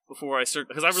 Before I start,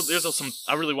 because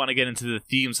I really want to get into the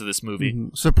themes of this movie.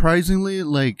 Surprisingly,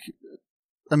 like,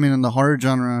 I mean, in the horror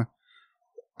genre,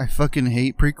 I fucking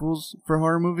hate prequels for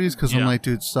horror movies because I'm like,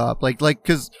 dude, stop. Like,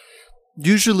 because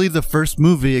usually the first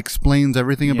movie explains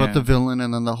everything about the villain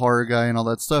and then the horror guy and all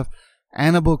that stuff.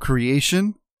 Annabelle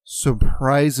Creation,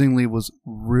 surprisingly, was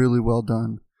really well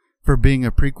done for being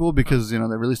a prequel because, they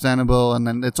released Annabelle and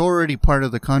then it's already part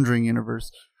of the Conjuring universe.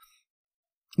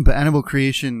 But Annabelle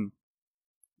Creation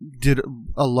did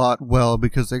a lot well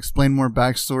because they explained more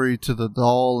backstory to the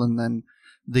doll, and then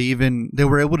they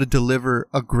were able to deliver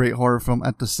a great horror film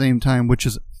at the same time, which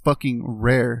is fucking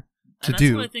rare to do.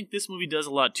 That's what I think this movie does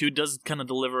a lot too. It does kind of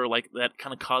deliver like that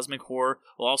kind of cosmic horror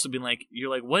while also being like, you're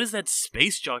like, what is that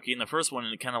space jockey in the first one?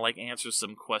 And it kind of like answers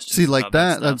some questions. See, like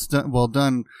that's well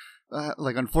done.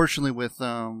 Like, unfortunately, with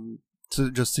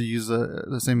to use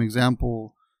the same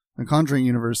example. The Conjuring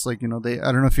universe, like, I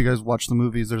don't know if you guys watch the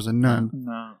movies. There's a nun.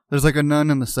 No. There's like a nun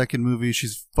in the second movie.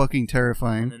 She's fucking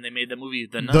terrifying. And then they made the movie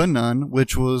The Nun. The Nun,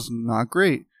 which was not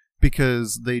great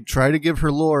because they tried to give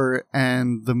her lore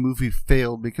and the movie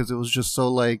failed because it was just so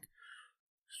like,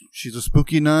 she's a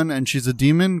spooky nun and she's a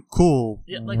demon. Cool.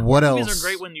 Yeah, like, what else? Movies are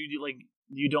great when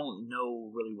you don't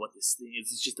know really what this thing is.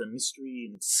 It's just a mystery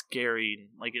and it's scary.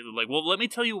 And well, let me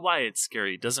tell you why it's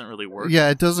scary. It doesn't really work. Yeah,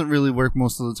 it doesn't really work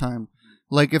most of the time.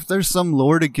 Like, if there's some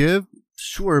lore to give,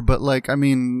 sure, but, like, I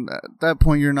mean, at that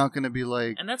point, you're not going to be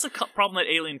like... And that's a problem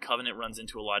that Alien Covenant runs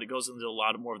into a lot. It goes into a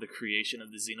lot more of the creation of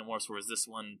the xenomorphs, whereas this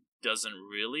one doesn't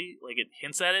really. Like, it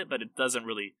hints at it, but it doesn't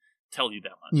really tell you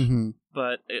that much. Mm-hmm.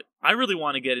 But I really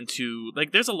want to get into...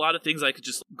 Like, there's a lot of things I could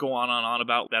just go on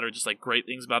about that are just, like, great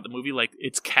things about the movie. Like,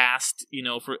 its cast,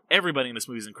 for everybody in this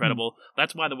movie is incredible. Mm-hmm.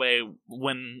 That's, by the way,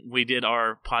 when we did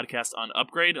our podcast on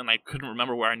Upgrade, and I couldn't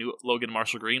remember where I knew Logan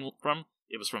Marshall Green from.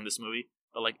 It was from this movie.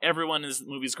 But, like, everyone in this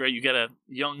movie is great. You get a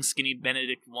young, skinny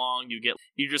Benedict Wong. You get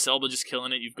Idris Elba just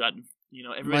killing it. You've got,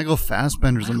 everybody. Michael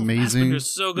Fassbender's amazing.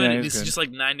 Fassbender's so good. Yeah, He's good. just,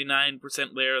 like, 99%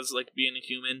 there as, like, being a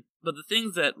human. But the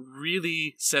thing that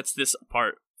really sets this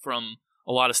apart from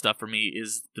a lot of stuff for me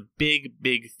is the big,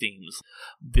 big themes.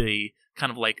 The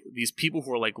kind of, like, these people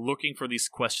who are, like, looking for these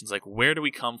questions. Like, where do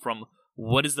we come from?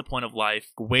 What is the point of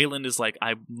life? Wayland is like,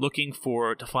 I'm looking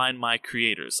to find my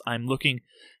creators. I'm looking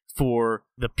for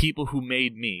the people who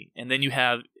made me. And then you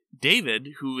have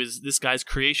David, who is this guy's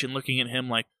creation, looking at him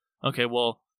like, okay,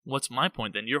 well, what's my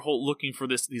point then? You're looking for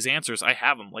these answers. I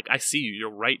have them. Like, I see you. You're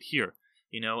right here.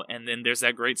 And then there's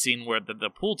that great scene where the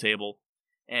pool table,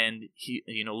 and he,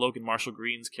 Logan Marshall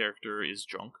Green's character is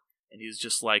drunk, and he's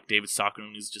just like David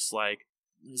Stockton.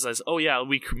 He says, oh yeah,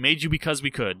 we made you because we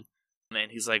could.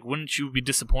 And he's like, wouldn't you be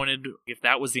disappointed if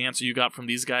that was the answer you got from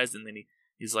these guys? And then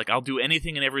he's like, I'll do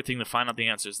anything and everything to find out the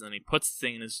answers. And then he puts the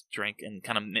thing in his drink and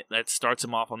kind of that starts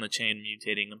him off on the chain,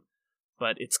 mutating him.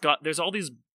 But there's all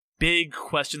these big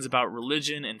questions about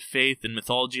religion and faith and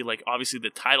mythology. Like, obviously the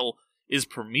title is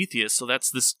Prometheus, so that's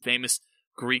this famous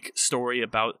Greek story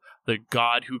about the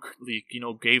god who,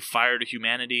 gave fire to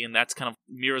humanity, and that's kind of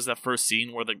mirrors that first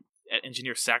scene where the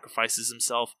engineer sacrifices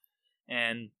himself.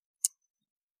 And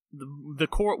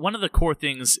one of the core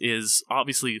things is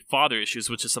obviously father issues,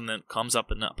 which is something that comes up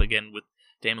and up again with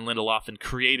Damon Lindelof, and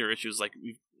creator issues,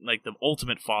 like the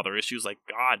ultimate father issues, like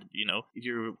God.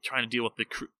 You're trying to deal with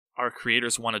our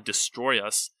creators want to destroy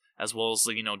us, as well as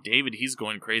David. He's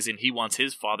going crazy and he wants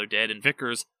his father dead, and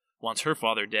Vickers wants her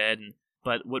father dead.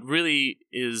 But what really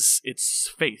is, it's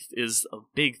faith is a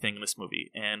big thing in this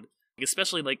movie, and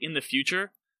especially like in the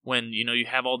future when you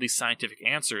have all these scientific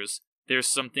answers. There's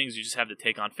some things you just have to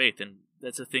take on faith, and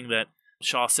that's a thing that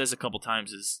Shaw says a couple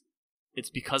times is, it's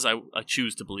because I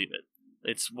choose to believe it.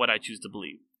 It's what I choose to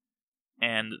believe.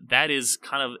 And that is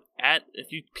kind of,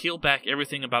 if you peel back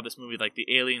everything about this movie, like the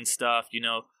alien stuff,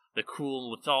 the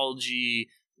cool mythology,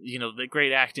 the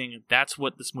great acting, that's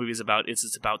what this movie is about.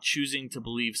 It's about choosing to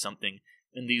believe something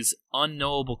in these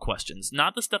unknowable questions.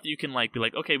 Not the stuff that you can be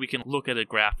like, okay, we can look at a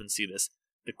graph and see this.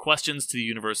 The questions to the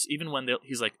universe, even when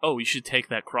he's like, oh, you should take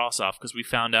that cross off because we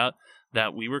found out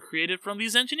that we were created from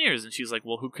these engineers. And she's like,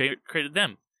 well, who created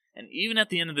them? And even at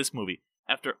the end of this movie,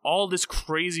 after all this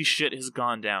crazy shit has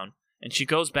gone down, and she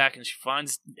goes back and she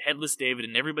finds Headless David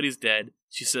and everybody's dead,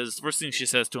 she says, the first thing she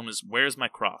says to him is, where's my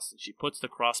cross? And she puts the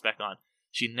cross back on.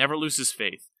 She never loses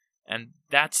faith. And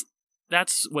that's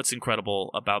what's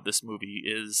incredible about this movie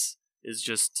is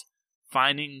just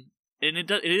finding, and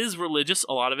it is religious,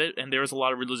 a lot of it, and there is a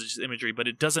lot of religious imagery, but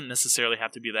it doesn't necessarily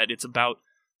have to be that. It's about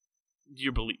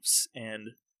your beliefs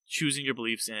and choosing your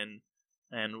beliefs and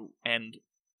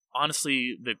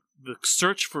honestly, the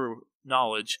search for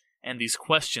knowledge and these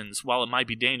questions, while it might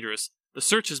be dangerous, the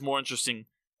search is more interesting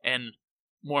and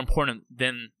more important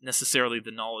than necessarily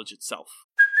the knowledge itself.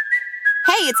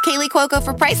 Hey, it's Kaylee Cuoco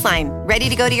for Priceline. Ready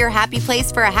to go to your happy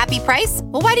place for a happy price?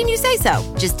 Well, why didn't you say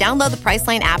so? Just download the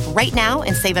Priceline app right now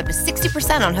and save up to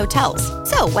 60% on hotels.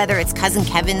 So whether it's Cousin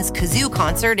Kevin's Kazoo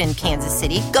Concert in Kansas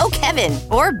City, go Kevin,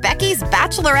 or Becky's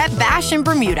Bachelorette Bash in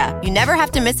Bermuda, you never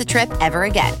have to miss a trip ever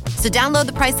again. So download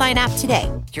the Priceline app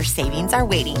today. Your savings are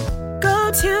waiting.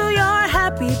 Go to your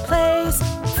happy place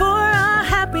for a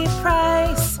happy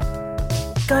price.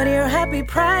 Go to your happy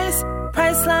price,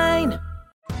 Priceline.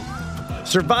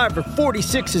 Survivor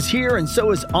 46 is here, and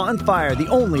so is On Fire, the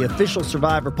only official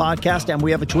Survivor podcast, and we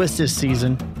have a twist this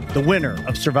season. The winner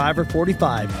of Survivor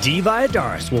 45, Dee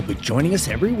Valladares, will be joining us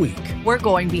every week. We're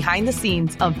going behind the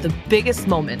scenes of the biggest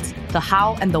moments, the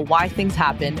how and the why things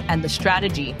happen, and the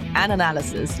strategy and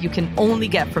analysis you can only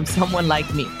get from someone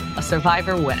like me, a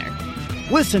Survivor winner.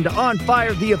 Listen to On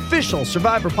Fire, the official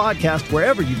Survivor podcast,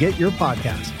 wherever you get your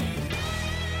podcast.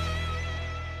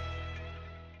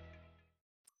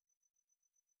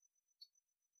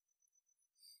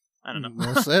 I don't know.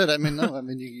 Well said. I mean, no. I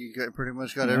mean, you pretty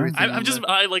much got everything.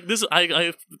 I like this.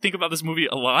 I think about this movie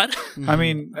a lot. I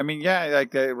mean, yeah,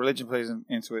 like religion plays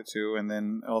into it too, and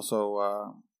then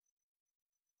also,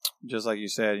 just like you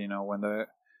said, when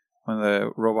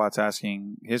the robot's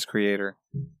asking his creator,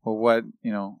 well,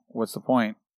 what's the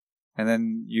point? And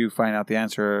then you find out the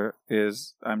answer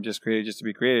is, I'm just created just to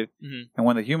be created. Mm-hmm. And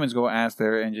when the humans go ask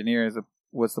their engineers,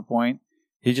 what's the point?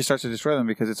 He just starts to destroy them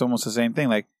because it's almost the same thing.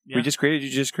 Like, we just created you,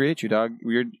 just create you, dog.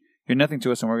 You're nothing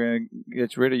to us, and we're gonna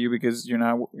get rid of you because you're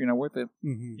not worth it.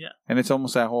 Mm-hmm. Yeah, and it's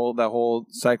almost that whole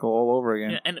cycle all over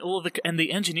again. Yeah, and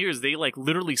the engineers, they like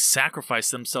literally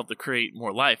sacrifice themselves to create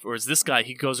more life. Whereas this guy,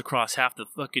 he goes across half the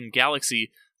fucking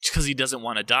galaxy because he doesn't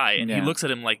want to die, and he looks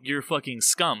at him like, you're fucking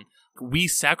scum. We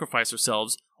sacrifice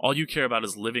ourselves. All you care about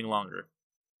is living longer.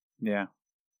 Yeah.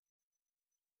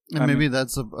 And maybe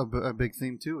that's a big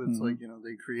theme too. It's like,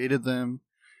 they created them,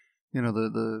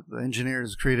 the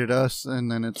engineers created us, and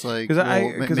then it's like, because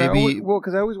I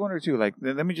always wonder too. Like,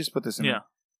 let me just put this in. Yeah.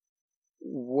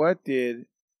 What did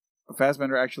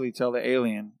Fassbender actually tell the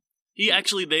alien? He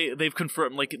actually, they've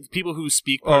confirmed, like, people who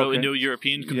speak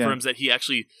Proto-Indo-European confirms that he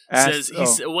actually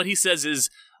what he says is,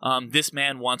 this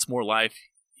man wants more life.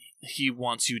 He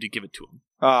wants you to give it to him.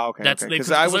 Oh, okay. Because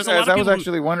I was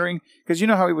actually wondering, because you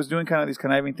know how he was doing kind of these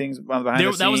conniving things behind the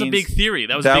scenes. That was a big theory.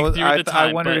 That was a big theory at the time.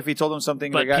 I wondered if he told him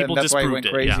something, but people that's why he went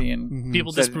crazy. Yeah. And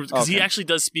people disproved because he actually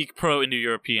does speak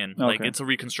Pro-Indo-European. Like, it's a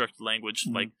reconstructed language,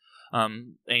 like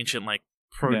ancient, like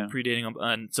predating him,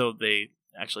 and so they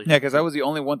actually. Yeah, because that was the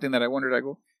only one thing that I wondered. I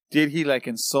go, did he like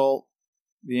insult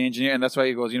the engineer, and that's why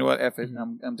he goes, you know what, F it,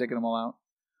 I'm taking them all out.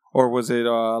 Or was it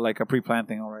like a pre-planned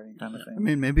thing already kind of thing? I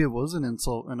mean, maybe it was an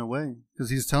insult in a way. Because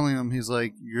he's telling him, he's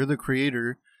like, you're the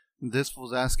creator. This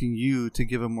fool's asking you to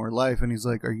give him more life. And he's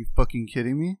like, are you fucking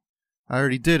kidding me? I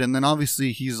already did. And then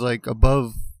obviously he's like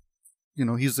above,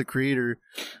 he's the creator.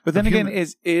 But then again,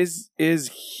 is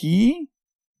he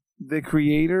the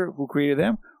creator who created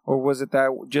them? Or was it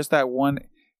that one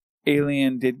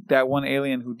alien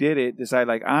who did it decide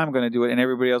like, I'm going to do it, and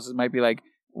everybody else might be like,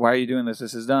 why are you doing this?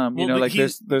 This is dumb. Well,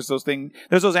 there's those things,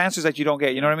 there's those answers that you don't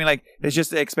get. You know what I mean? Like, it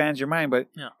just expands your mind. But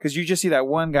because you just see that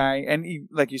one guy, and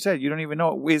like you said, you don't even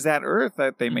know, is that Earth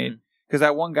that they made? Because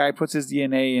that one guy puts his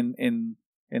DNA in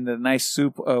the nice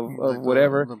soup of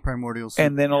whatever, the primordial soup.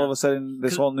 And then all of a sudden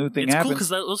this whole new thing happens. It's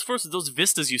cool because those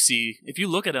vistas you see, if you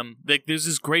look at them, there's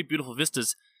this great beautiful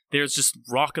vistas. There's just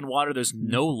rock and water. There's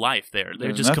no life there.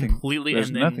 They're just nothing. Completely. There's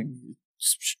nothing.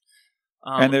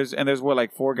 And there's what,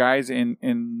 like 4 guys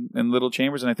in little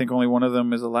chambers, and I think only one of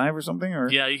them is alive or something, or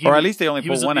at least they only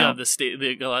pulled one out.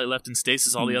 The guy left in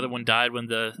stasis. All the other one died when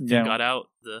the thing got out,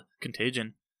 the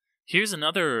contagion. Here's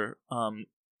another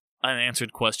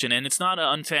unanswered question, and it's not an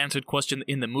unanswered question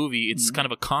in the movie. It's kind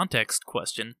of a context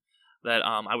question that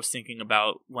I was thinking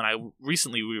about when I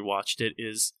recently rewatched it.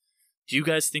 Is, do you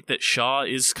guys think that Shaw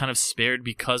is kind of spared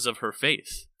because of her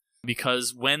faith?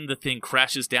 Because when the thing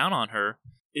crashes down on her.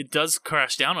 It does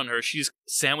crash down on her. She's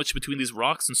sandwiched between these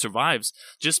rocks and survives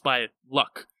just by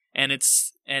luck. And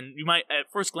you might,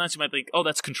 at first glance, you might think, oh,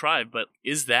 that's contrived. But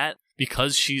is that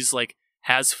because she's like,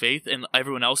 has faith and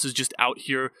everyone else is just out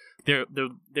here?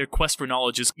 Their quest for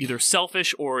knowledge is either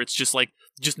selfish or it's just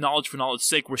knowledge for knowledge's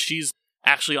sake, where she's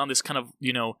actually on this kind of,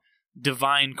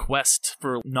 divine quest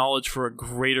for knowledge for a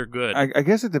greater good. I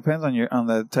guess it depends on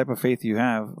the type of faith you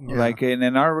have. Yeah. Like in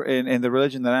the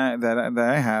religion that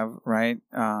I have, right?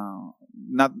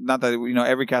 Not that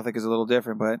every Catholic is a little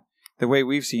different, but the way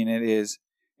we've seen it is,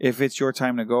 if it's your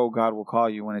time to go, God will call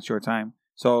you when it's your time.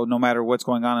 So no matter what's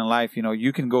going on in life,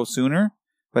 you can go sooner,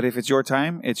 but if it's your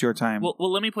time, it's your time. Well,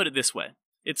 let me put it this way.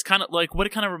 It's kind of like, what it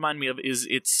kind of reminded me of is,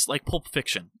 it's like Pulp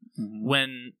Fiction. Mm-hmm.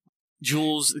 When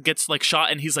Jules gets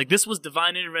shot and he's like, this was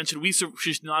divine intervention. We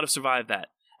should not have survived that.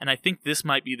 And I think this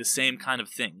might be the same kind of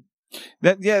thing.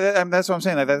 That's what I'm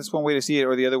saying. Like, that's one way to see it,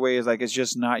 or the other way is it's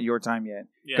just not your time yet.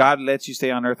 Yeah. God lets you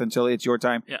stay on Earth until it's your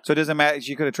time. Yeah. So it doesn't matter.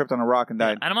 She could have tripped on a rock and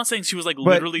died. Yeah. And I'm not saying she was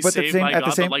literally saved by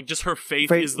God, but just her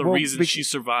faith is the reason she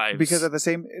survives. Because at the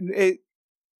same,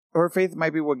 her faith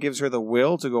might be what gives her the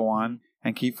will to go on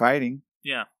and keep fighting.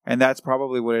 Yeah, and that's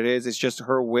probably what it is. It's just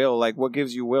her will. Like, what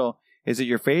gives you will? Is it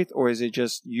your faith, or is it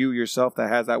just you yourself that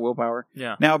has that willpower?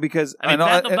 Yeah. Now, because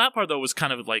that part though was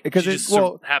kind of because she just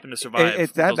happened to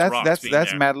survive.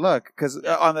 That's mad luck. Because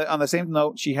on the same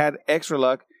note, she had extra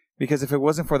luck, because if it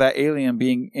wasn't for that alien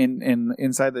being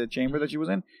inside the chamber that she was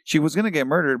in, she was gonna get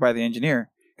murdered by the engineer.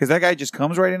 Because that guy just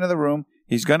comes right into the room.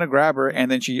 He's gonna grab her,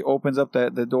 and then she opens up the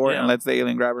door and lets the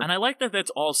alien grab her. And I like that that's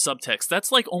all subtext.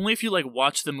 That's only if you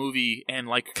watch the movie and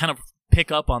kind of pick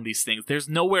up on these things. There's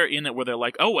nowhere in it where they're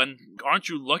like, oh, and aren't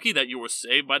you lucky that you were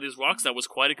saved by these rocks? That was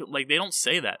quite a... They don't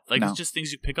say that. No. It's just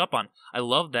things you pick up on. I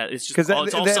love that. It's just it's all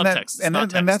subtext. And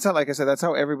that's how, like I said, that's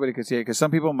how everybody could see it. Because some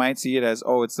people might see it as,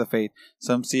 oh, it's the faith.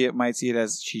 Some might see it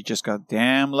as, she just got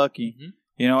damn lucky.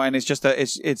 Mm-hmm. And it's just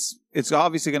it's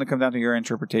obviously going to come down to your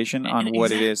interpretation on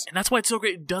what it is. And that's why it's so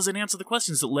great. It doesn't answer the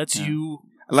questions. It lets you...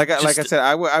 Like I said,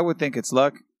 I would think it's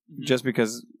luck, just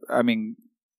because,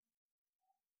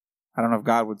 I don't know if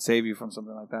God would save you from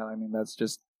something like that. That's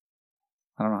just,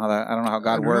 I don't know how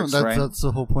God works, right? That's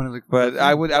the whole point of the... But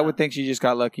I would think she just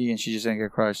got lucky and she just didn't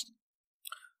get crushed.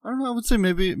 I don't know. I would say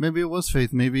maybe it was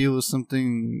faith. Maybe it was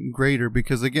something greater,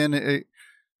 because again, it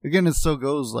still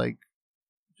goes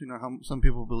how some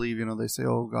people believe, they say,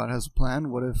 oh, God has a plan.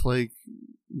 What if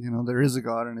there is a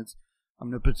God and it's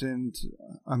omnipotent,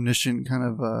 omniscient kind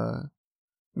of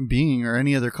being, or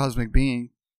any other cosmic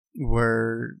being,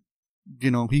 where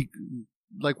he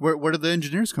where did the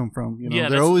engineers come from?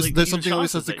 There's something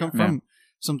always has to come from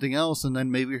something else, and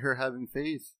then maybe her having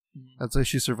faith. Mm-hmm. That's why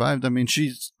she survived.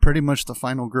 She's pretty much the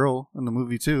final girl in the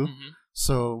movie too. Mm-hmm.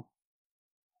 So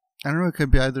I don't know. It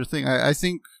could be either thing. I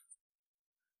think,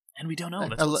 and we don't know.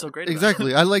 That's what's so great.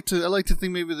 Exactly. I like to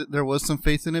think maybe that there was some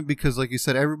faith in it, because, like you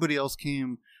said, everybody else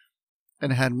came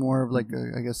and had more of I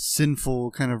guess sinful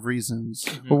kind of reasons.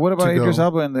 But what about Idris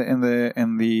Elba in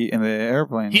the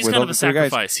airplane? He's kind of a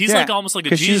sacrifice. He's almost like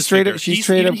a Jesus figure. He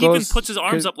even puts his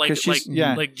arms up like Jesus.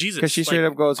 Because she straight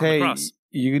up goes, "Hey,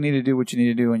 you need to do what you need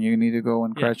to do, and you need to go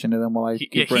and crash into them while I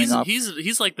keep burning up."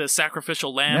 He's like the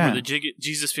sacrificial lamb, or the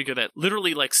Jesus figure that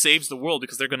literally saves the world,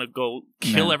 because they're going to go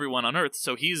kill everyone on Earth.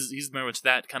 So he's very much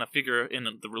that kind of figure in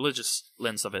the religious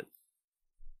lens of it.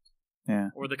 Yeah.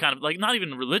 Or the kind of not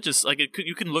even religious,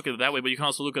 you can look at it that way, but you can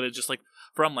also look at it just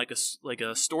from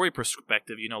a story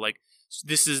perspective.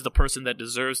 This is the person that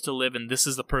deserves to live, and this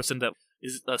is the person that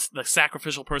is the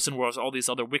sacrificial person, whereas all these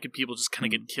other wicked people just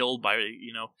kind of get killed by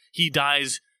he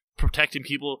dies protecting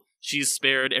people, she's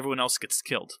spared, everyone else gets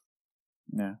killed.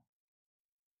 Yeah.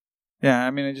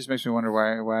 Yeah, it just makes me wonder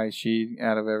why she,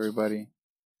 out of everybody,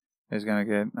 is gonna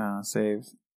get saved.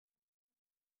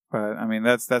 But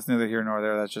that's neither here nor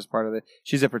there. That's just part of it.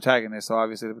 She's a protagonist, so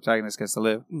obviously the protagonist gets to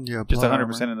live. Yeah, just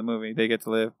 100% in the movie, they get to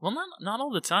live. Well, not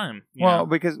all the time.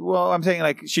 I'm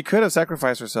saying she could have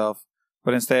sacrificed herself,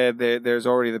 but instead there's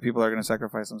already the people that are going to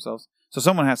sacrifice themselves. So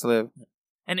someone has to live.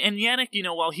 And Yannick,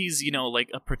 while he's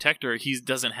a protector, he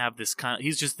doesn't have this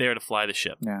he's just there to fly the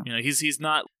ship. Yeah. He's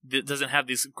not doesn't have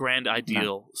these grand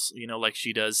ideals, like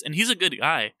she does. And he's a good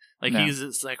guy. He's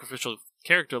a sacrificial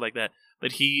character like that,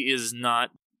 but he is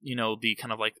not. The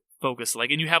kind of focus,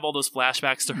 and you have all those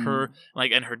flashbacks to her,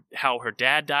 and how her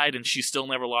dad died, and she still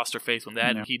never lost her faith when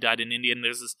he died in India. And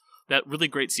there's that really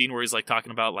great scene where he's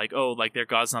talking about their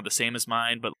God's not the same as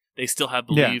mine, but they still have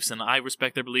beliefs, and I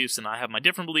respect their beliefs, and I have my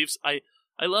different beliefs. I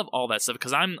love all that stuff,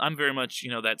 because I'm very much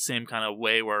that same kind of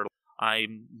way where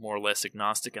I'm more or less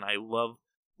agnostic, and I love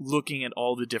looking at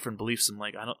all the different beliefs. And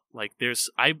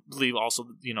I believe also,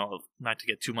 not to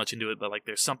get too much into it, but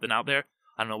there's something out there.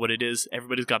 I don't know what it is.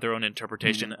 Everybody's got their own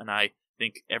interpretation, and I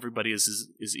think everybody is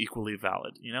equally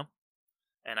valid,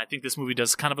 And I think this movie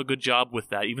does kind of a good job with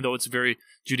that, even though it's very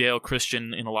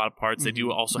Judeo-Christian in a lot of parts. They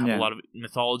do also have a lot of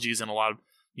mythologies and a lot of,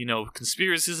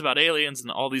 conspiracies about aliens and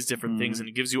all these different things, and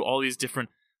it gives you all these different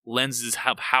lenses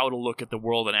have how to look at the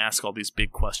world and ask all these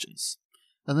big questions.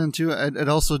 And then too, it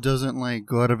also doesn't like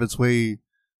go out of its way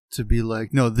to be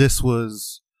like, no, this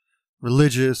was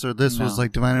religious or this was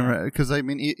like divine. Because I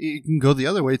mean, it can go the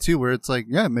other way too, where it's like,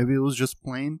 yeah, maybe it was just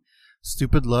plain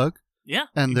stupid luck. Yeah,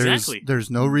 and there's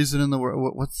no reason in the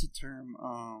world. What's the term?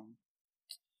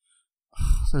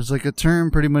 There's like a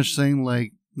term pretty much saying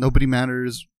like nobody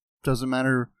matters, doesn't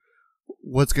matter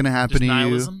what's going to happen to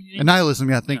nihilism, you. And nihilism,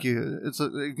 yeah, thank you.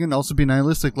 It can also be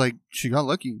nihilistic, like she got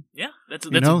lucky. Yeah, that's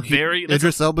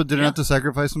Idris Elba didn't have to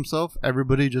sacrifice himself.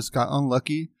 Everybody just got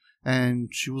unlucky, and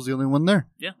she was the only one there.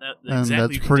 Yeah, exactly. And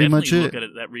that's pretty much it. Look at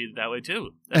it read it that way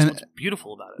too. That's what's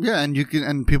beautiful about it. Yeah,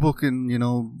 and people can,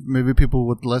 maybe people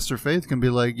with lesser faith can be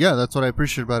like, yeah, that's what I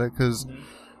appreciate about it, because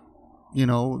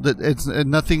that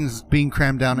nothing's being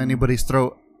crammed down anybody's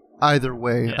throat either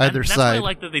way, either that's side. Why I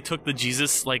like that they took the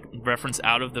Jesus reference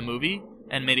out of the movie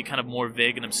and made it kind of more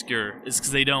vague and obscure. Is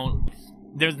because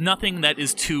there's nothing that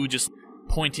is too just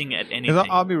pointing at anything.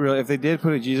 I'll be real. If they did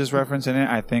put a Jesus reference in it,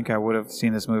 I think I would have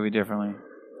seen this movie differently.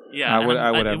 Yeah, I would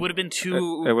have. It would have been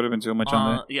too. It would have been too much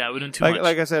on there. Yeah, it would have been too much.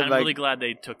 Like I said, I'm really glad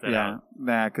they took that out.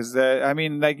 Yeah, because I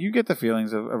mean, like you get the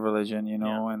feelings of religion,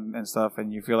 and stuff,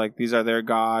 and you feel like these are their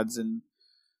gods, and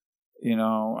I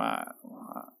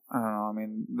don't know. I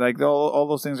mean, like all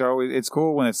those things are always. It's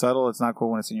cool when it's subtle. It's not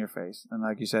cool when it's in your face. And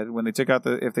like you said, when they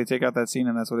if they take out that scene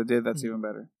and that's what it did, that's even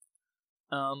better.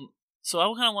 So I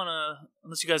kind of want to,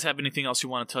 unless you guys have anything else you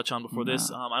want to touch on before this,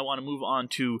 I want to move on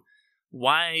to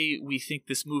why we think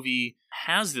this movie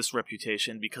has this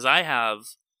reputation, because I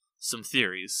have some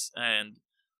theories. And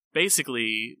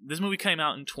basically, this movie came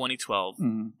out in 2012,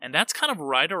 and that's kind of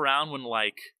right around when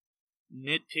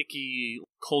nitpicky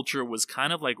culture was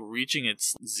kind of reaching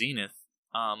its zenith.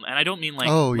 And I don't mean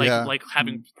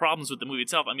having problems with the movie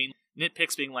itself. I mean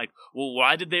nitpicks being like, well,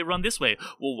 why did they run this way?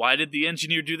 Well, why did the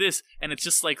engineer do this? And it's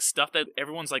just stuff that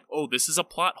everyone's like, oh, this is a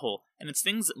plot hole. And it's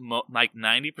things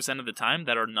 90% of the time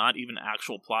that are not even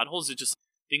actual plot holes. It's just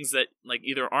things that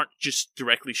either aren't just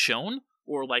directly shown,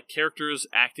 or characters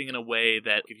acting in a way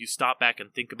that if you stop back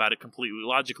and think about it completely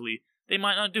logically, they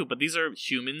might not do. But these are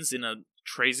humans in a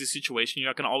crazy situation. You're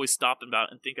not going to always stop about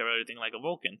and think of everything like a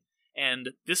Vulcan.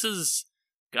 And this is,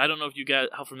 I don't know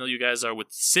how familiar you guys are with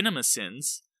cinema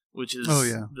sins, which is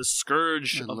the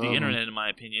scourge of the internet, in my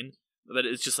opinion. That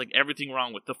it's just everything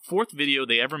wrong with. The fourth video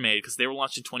they ever made, because they were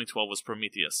launched in 2012, was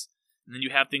Prometheus. And then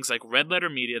you have things like Red Letter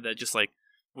Media that just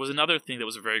was another thing that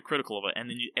was very critical of it. And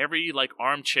then every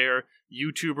armchair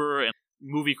YouTuber and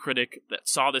movie critic that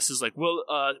saw this is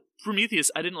Prometheus,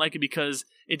 I didn't like it because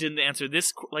it didn't answer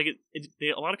this.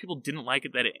 A lot of people didn't like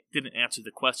it that it didn't answer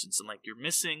the questions. And you're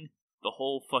missing the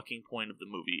whole fucking point of the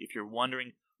movie. If you're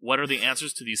wondering what are the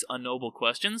answers to these unknowable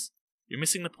questions, you're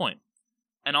missing the point.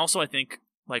 And also, I think,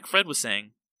 like Fred was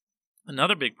saying,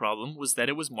 another big problem was that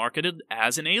it was marketed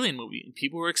as an alien movie, and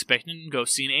people were expecting to go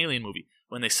see an alien movie.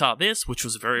 When they saw this, which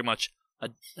was very much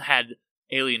had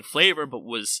alien flavor, but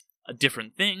was a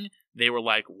different thing, they were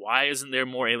like, why isn't there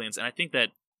more aliens? And I think that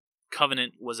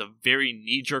Covenant was a very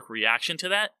knee-jerk reaction to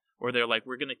that, where they're like,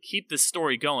 we're going to keep this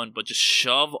story going, but just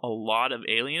shove a lot of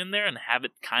alien in there and have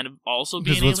it kind of also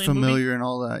be an alien movie. Because what's familiar and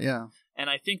all that, yeah.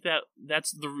 And I think that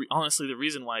that's honestly the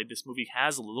reason why this movie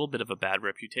has a little bit of a bad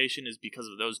reputation, is because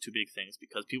of those two big things.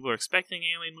 Because people are expecting an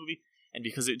alien movie, and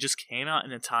because it just came out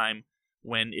in a time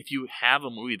when if you have a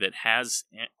movie that has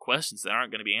questions that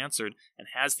aren't going to be answered and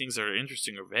has things that are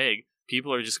interesting or vague,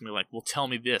 people are just going to be like, well, tell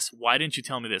me this. Why didn't you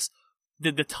tell me this?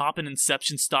 Did the top in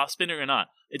Inception stop spinning or not?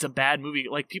 It's a bad movie.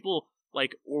 People,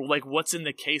 what's in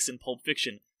the case in Pulp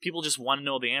Fiction? People just want to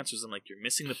know the answers, and you're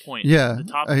missing the point. Yeah, the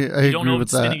top, I you don't agree know with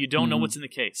what's spinning. that. You don't know what's in the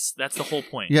case. That's the whole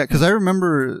point. Yeah, because I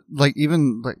remember, I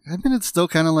mean, it's still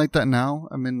kind of like that now.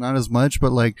 I mean, not as much,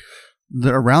 but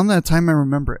around that time, I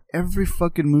remember every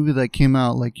fucking movie that came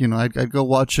out. I'd go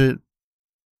watch it,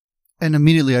 and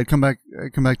immediately I'd come back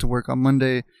to work on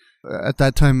Monday. At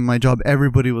that time in my job,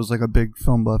 everybody was a big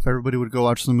film buff. Everybody would go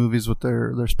watch the movies with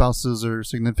their spouses or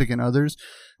significant others,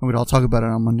 and we'd all talk about it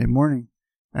on Monday morning.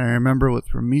 And I remember with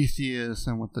Prometheus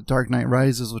and with The Dark Knight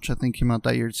Rises, which I think came out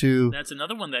that year too. That's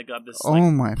another one that got this. Oh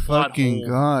my fucking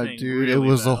god, dude! Really it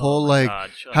was bad. the whole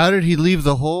God, how did he leave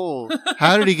the hole?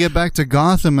 How did he get back to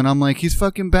Gotham? And I'm like, he's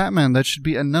fucking Batman. That should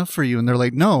be enough for you. And they're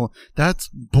like, no, that's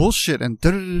bullshit. And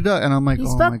da da da da. And I'm like,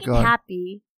 he's oh my god. He's fucking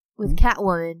happy with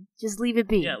Catwoman. Just leave it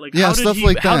be. Yeah, stuff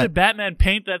that. How did Batman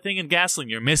paint that thing in gasoline?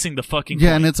 You're missing the fucking point.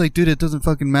 Yeah, and it's dude, it doesn't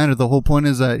fucking matter. The whole point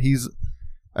is that he's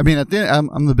I mean, at the end,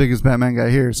 I'm the biggest Batman guy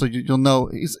here, so you'll know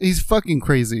he's fucking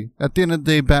crazy. At the end of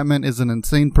the day, Batman is an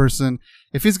insane person.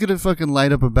 If he's gonna fucking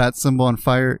light up a bat symbol on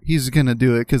fire, he's gonna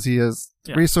do it because he has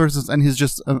resources and he's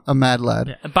just a mad lad.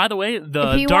 Yeah. And by the way,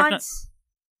 if he wants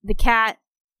the cat,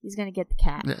 he's gonna get the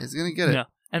cat. Yeah, he's gonna get it. Yeah.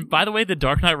 And by the way, The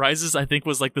Dark Knight Rises, I think,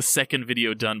 was like the second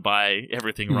video done by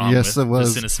Everything Wrong yes, with it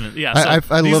was. the Cinesmith. Yeah, so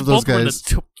I love those guys.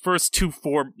 Were the first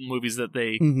 4 movies that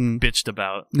they bitched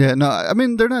about. Yeah, no, I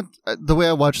mean, they're not... The way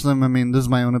I watch them, I mean, this is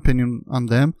my own opinion on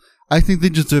them. I think they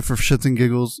just do it for shits and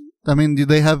giggles. I mean,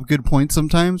 they have good points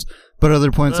sometimes, but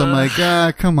other points I'm like,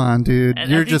 come on, dude.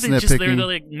 You're just nitpicking. They're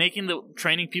like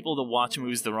training people to watch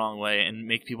movies the wrong way and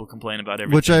make people complain about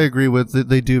everything. Which I agree with, that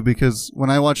they do, because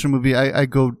when I watch a movie, I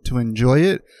go to enjoy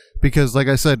it, because like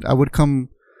I said, I would come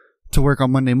to work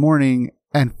on Monday morning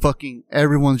and fucking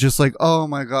everyone's just like, oh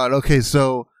my god, okay,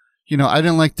 so, you know, I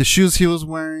didn't like the shoes he was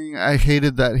wearing, I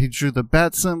hated that he drew the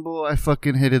bat symbol, I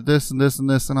fucking hated this and this and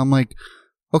this, and I'm like,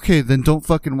 okay, then don't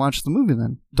fucking watch the movie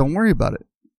then. Don't worry about it.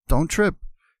 Don't trip.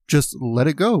 Just let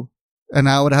it go. And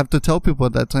I would have to tell people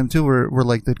at that time too, where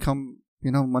like they'd come,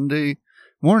 you know, Monday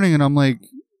morning and I'm like,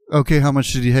 okay, how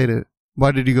much did you hate it?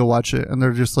 Why did you go watch it? And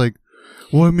they're just like,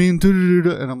 well, I mean,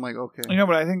 and I'm like, okay. You know,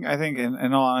 but I think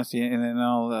in all honesty and in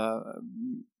all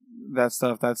that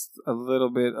stuff, that's a little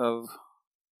bit of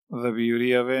the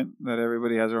beauty of it, that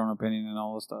everybody has their own opinion and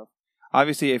all this stuff.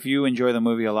 Obviously, if you enjoy the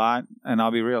movie a lot, and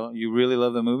I'll be real, you really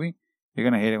love the movie, you're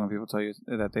going to hate it when people tell you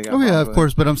that they got yeah, of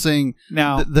course, but I'm saying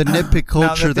now, the nitpick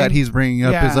culture that he's bringing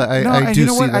up is I do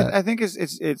see that. I think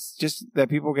it's just that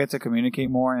people get to communicate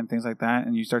more and things like that,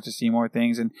 and you start to see more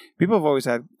things, and people have always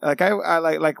had, like, I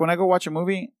like when I go watch a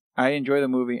movie, I enjoy the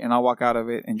movie, and I'll walk out of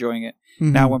it enjoying it.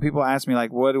 Mm-hmm. Now, when people ask me,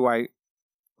 like, what do I,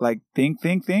 like, think,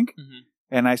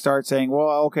 and I start saying, well,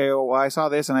 okay, well, I saw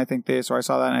this, and I think this, or I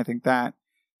saw that, and I think that,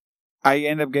 I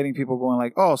end up getting people going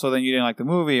like, oh, so then you didn't like the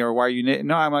movie, or why are you...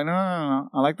 No, I'm like, no.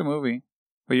 I like the movie.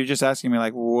 But you're just asking me,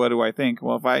 like, what do I think?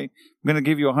 Well, if I'm going to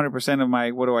give you 100% of my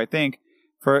what do I think,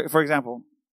 for example,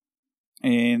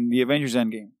 in the Avengers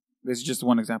Endgame, this is just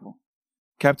one example.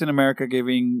 Captain America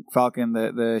giving Falcon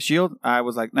the shield, I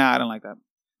was like, nah, I don't like that.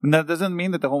 And that doesn't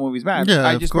mean that the whole movie's bad. Yeah,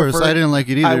 I just of course. I didn't like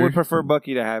it either. I would prefer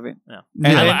Bucky to have it. Yeah.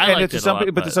 I liked it a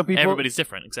lot, but to some people, everybody's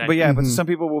different, exactly. But yeah, but some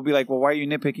people will be like, well, why are you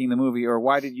nitpicking the movie? Or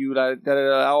why did you,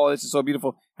 oh, this is so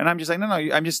beautiful. And I'm just like, no,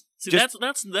 I'm just... See, that's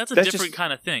a different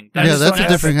kind of thing. That's a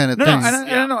different kind of thing.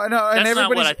 No, and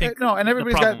everybody's... No, and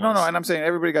everybody's got... No, and I'm saying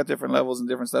everybody got different levels and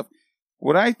different stuff.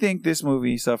 What I think this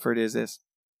movie suffered is this.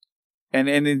 And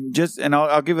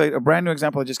I'll give a brand new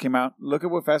example that just came out. Look at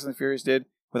what Fast and the Furious did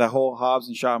with that whole Hobbs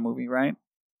and Shaw movie, right?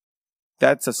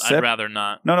 I'd rather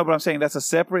not. No, but I'm saying that's a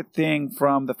separate thing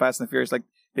from the Fast and the Furious. Like,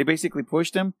 they basically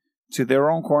pushed them to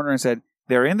their own corner and said,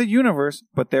 they're in the universe,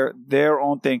 but they're their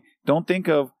own thing. Don't think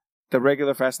of the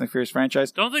regular Fast and the Furious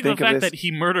franchise. Don't think of the fact that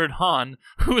he murdered Han,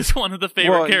 who is one of the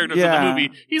favorite characters of the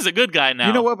movie. He's a good guy now.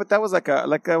 You know what? But that was like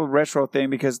a retro thing,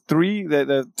 because 3,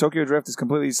 the Tokyo Drift is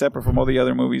completely separate from all the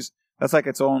other movies. That's like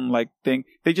its own like thing.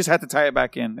 They just had to tie it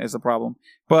back in is the problem.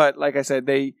 But like I said,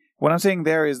 what I'm saying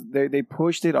there is they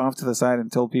pushed it off to the side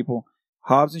and told people,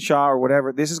 Hobbs and Shaw or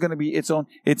whatever, this is going to be its own.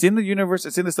 It's in the universe.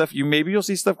 It's in the stuff. Maybe you'll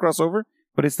see stuff cross over,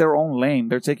 but it's their own lane.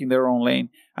 They're taking their own lane.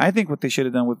 I think what they should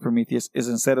have done with Prometheus is,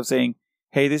 instead of saying,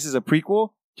 hey, this is a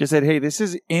prequel, just said, hey, this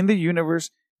is in the universe.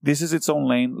 This is its own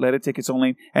lane. Let it take its own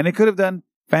lane. And it could have done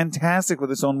fantastic with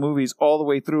its own movies all the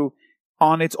way through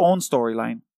on its own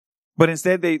storyline. But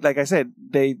instead, like I said,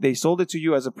 they sold it to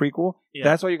you as a prequel. Yeah.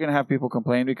 That's why you're going to have people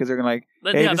complain, because they're going to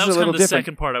like, hey, this is a little different. Yeah, that was kind of the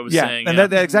second part I was saying.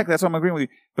 And exactly, that's what I'm agreeing with you.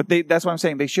 But that's what I'm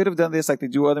saying. They should have done this like they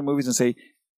do other movies and say,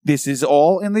 this is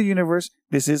all in the universe.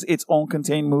 This is its own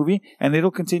contained movie, and it'll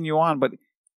continue on. But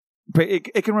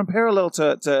it can run parallel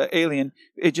to Alien.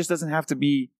 It just doesn't have to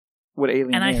be what Alien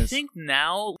is. And I think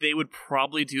now they would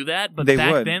probably do that. But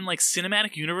back then, like,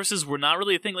 cinematic universes were not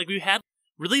really a thing. Like, we had...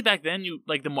 Really, back then,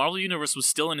 the Marvel Universe was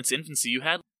still in its infancy. You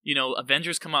had,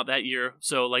 Avengers come out that year,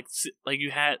 so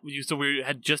we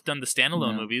had just done the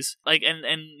standalone movies. Like, and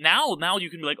now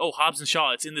you can be like, oh, Hobbs and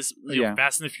Shaw, it's in this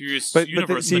Fast and the Furious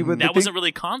universe. But that wasn't really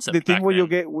a concept. The thing where you'll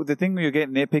get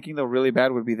nitpicking though really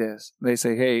bad would be this. They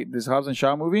say, hey, this Hobbs and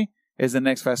Shaw movie is the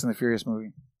next Fast and the Furious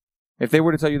movie. If they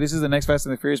were to tell you this is the next Fast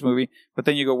and the Furious movie, but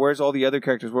then you go, where's all the other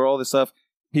characters? Where all this stuff?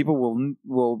 People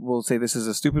will say this is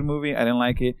a stupid movie. I didn't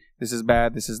like it. This is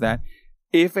bad. This is that.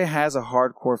 If it has a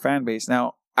hardcore fan base.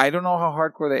 Now, I don't know how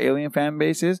hardcore the Alien fan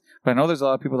base is, but I know there's a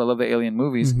lot of people that love the Alien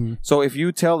movies. Mm-hmm. So if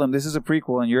you tell them this is a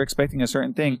prequel and you're expecting a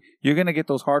certain thing, you're going to get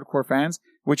those hardcore fans,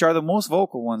 which are the most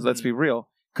vocal ones, let's be real,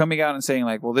 coming out and saying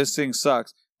like, well, this thing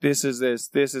sucks. this is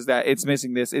this is that, it's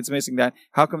missing this, it's missing that.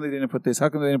 How come they didn't put this? How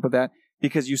come they didn't put that?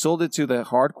 Because you sold it to the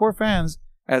hardcore fans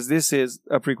as this is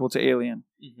a prequel to Alien.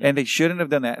 Mm-hmm. And they shouldn't have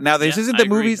done that. Now, this isn't the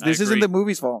movies. This isn't the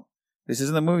movie's fault. This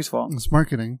isn't the movie's fault. It's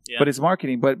marketing. Yeah. But it's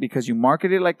marketing. But because you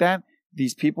market it like that,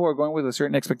 these people are going with a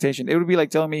certain expectation. It would be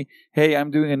like telling me, hey,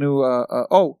 I'm doing a new,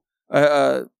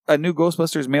 a new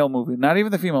Ghostbusters male movie. Not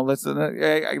even the female.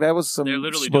 That was some They're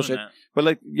literally bullshit. Doing that. But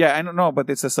like, yeah, I don't know, but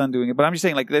it's the son doing it. But I'm just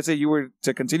saying, like, let's say you were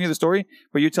to continue the story,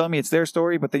 but you're telling me it's their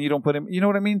story, but then you don't put him. You know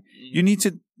what I mean?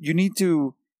 Mm-hmm. You need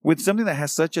to, with something that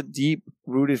has such a deep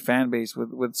rooted fan base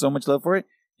with so much love for it,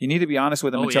 you need to be honest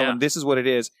with them and tell them this is what it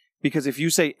is. Because if you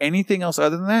say anything else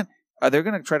other than that, they're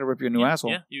going to try to rip you a new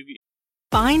asshole. Yeah,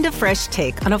 Find a fresh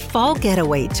take on a fall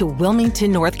getaway to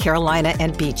Wilmington, North Carolina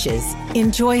and beaches.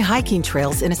 Enjoy hiking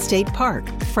trails in a state park,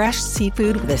 fresh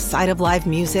seafood with a side of live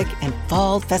music, and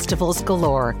fall festivals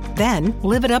galore. Then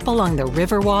live it up along the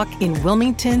Riverwalk in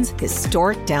Wilmington's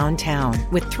historic downtown.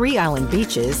 With 3 island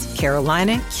beaches,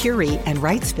 Carolina, Curie, and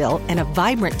Wrightsville, and a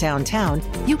vibrant downtown,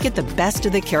 you get the best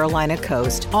of the Carolina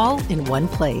coast all in one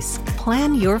place.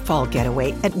 Plan your fall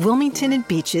getaway at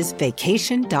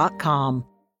WilmingtonandBeachesVacation.com.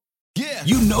 Yeah.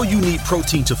 You know you need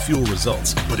protein to fuel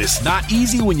results, but it's not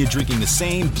easy when you're drinking the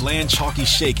same bland, chalky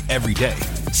shake every day.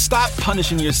 Stop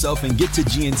punishing yourself and get to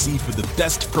GNC for the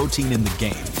best protein in the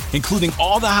game, including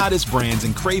all the hottest brands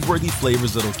and crave-worthy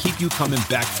flavors that'll keep you coming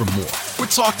back for more. We're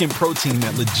talking protein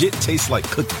that legit tastes like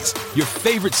cookies, your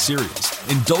favorite cereals,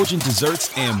 indulgent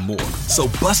desserts, and more. So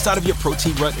bust out of your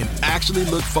protein rut and actually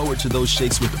look forward to those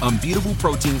shakes with unbeatable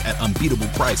protein at unbeatable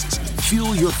prices.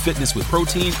 Fuel your fitness with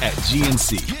protein at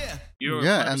GNC.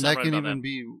 Yeah, and that can even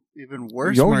be even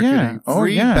worse marketing.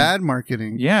 Free bad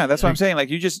marketing. Yeah, that's what I'm saying. Like,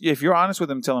 if you're honest with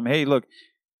them, tell them, hey, look,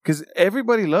 because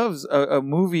everybody loves a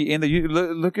movie in the.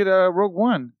 Look at Rogue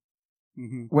One.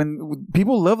 Mm-hmm. When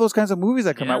people love those kinds of movies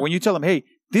that come out, when you tell them, hey,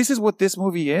 this is what this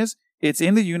movie is, it's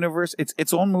in the universe, it's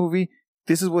its own movie,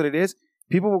 this is what it is.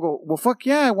 People will go, well, fuck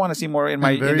yeah, I want to see more in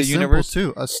the universe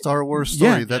too. A Star Wars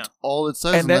story. That's all it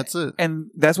says, and that's it.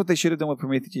 And that's what they should have done with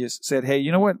Prometheus. Said, hey,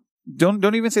 you know what?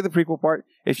 Don't even say the prequel part.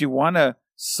 If you want to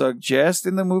suggest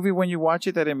in the movie when you watch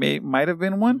it that it might have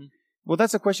been one, well,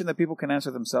 that's a question that people can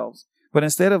answer themselves. But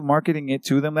instead of marketing it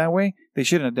to them that way, they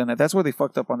shouldn't have done that. That's where they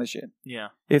fucked up on this shit. Yeah.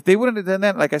 If they wouldn't have done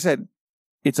that, like I said,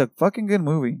 it's a fucking good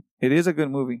movie. It is a good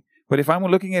movie. But if I'm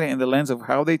looking at it in the lens of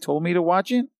how they told me to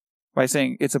watch it, by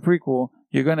saying it's a prequel,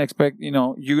 you're going to expect,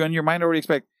 you in your mind already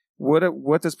expect, what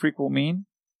does prequel mean?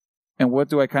 And what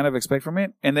do I kind of expect from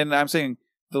it? And then I'm saying,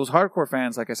 those hardcore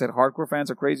fans, like I said, hardcore fans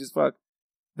are crazy as fuck.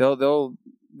 It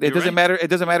doesn't matter. It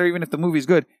doesn't matter even if the movie's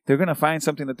good. They're going to find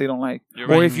something that they don't like.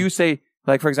 Or if you say,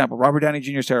 like, for example, Robert Downey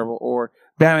Jr. is terrible, or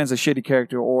Batman's a shitty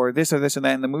character, or this and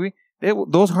that in the movie,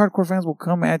 those hardcore fans will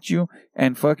come at you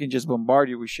and fucking just bombard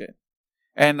you with shit.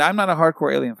 And I'm not a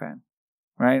hardcore Alien fan.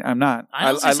 Right? I'm not. I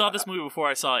honestly saw this movie before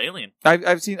I saw Alien.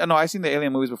 I've seen the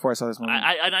Alien movies before I saw this movie.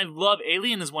 I love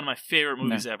Alien is one of my favorite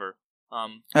movies ever. I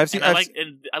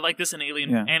like this and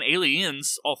Alien and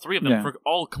Aliens, all three of them, for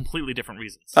all completely different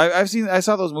reasons. I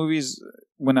saw those movies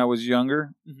when I was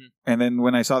younger, and then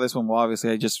when I saw this one, well, obviously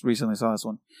I just recently saw this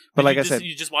one. But like I said,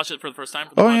 you just watched it for the first time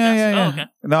for the podcast? Yeah. Oh, okay.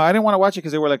 No, I didn't want to watch it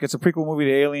because they were like, it's a prequel movie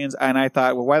to Aliens, and I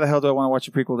thought, well, why the hell do I want to watch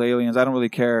a prequel to Aliens? I don't really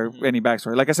care any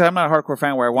backstory. Like I said, I'm not a hardcore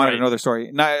fan where I wanted to know their story.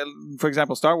 Not, for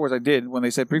example, Star Wars, I did when they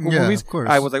said prequel movies.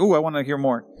 I was like, oh, I want to hear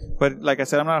more. But like I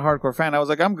said, I'm not a hardcore fan. I was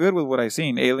like, I'm good with what I've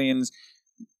seen. Aliens.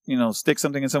 Stick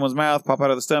something in someone's mouth, pop out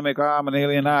of the stomach. I'm an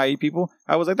alien. I eat people.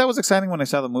 I was like, that was exciting when I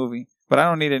saw the movie, but I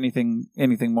don't need anything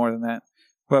more than that.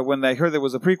 But when I heard there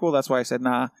was a prequel, that's why I said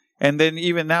nah. And then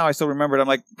even now, I still remembered. I'm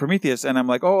like Prometheus, and I'm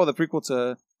like, oh, the prequel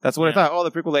to. That's what I thought. Oh,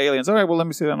 the prequel to Aliens. All right, well, let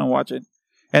me sit down and watch it.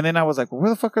 And then I was like, well, where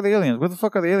the fuck are the aliens? Where the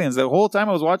fuck are the aliens? The whole time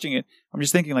I was watching it, I'm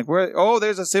just thinking like, where? Oh,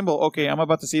 there's a symbol. Okay, I'm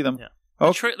about to see them. Yeah.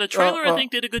 The trailer, I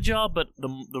think, did a good job, but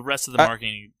the rest of the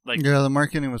marketing, the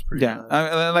marketing was pretty good.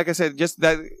 Like I said, just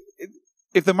that.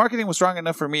 If the marketing was strong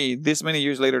enough for me this many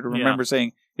years later to remember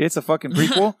saying it's a fucking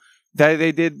prequel, that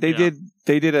they did a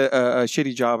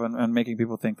shitty job on making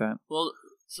people think that. Well,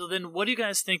 so then what do you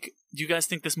guys think? Do you guys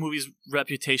think this movie's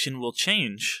reputation will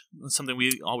change? That's something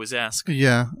we always ask.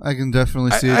 Yeah, I can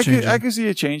definitely see it changing. I can see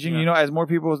it changing. Yeah. As more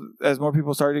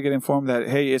people start to get informed that,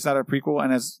 hey, it's not a prequel,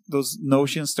 and as those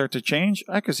notions start to change,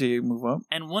 I could see it move up.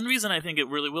 And one reason I think it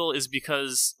really will is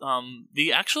because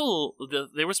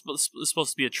they were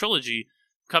supposed to be a trilogy,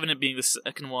 Covenant being the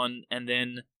second one, and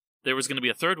then there was going to be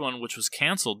a third one, which was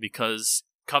canceled because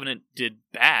Covenant did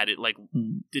bad. It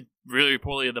did really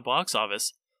poorly at the box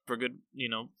office for good,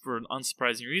 for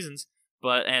unsurprising reasons.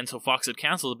 And so Fox had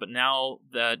canceled it. But now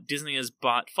that Disney has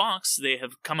bought Fox, they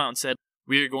have come out and said,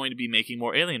 we are going to be making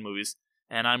more Alien movies.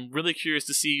 And I'm really curious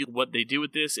to see what they do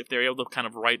with this, if they're able to kind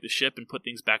of right the ship and put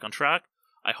things back on track.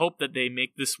 I hope that they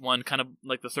make this one kind of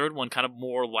like the third one, kind of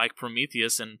more like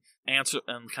Prometheus, and answer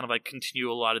and kind of like continue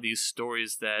a lot of these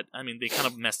stories that, I mean, they kind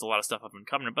of messed a lot of stuff up in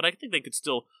Covenant, but I think they could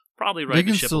still probably right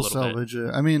the ship a little bit. They can still salvage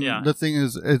it. I mean, the thing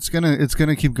is, it's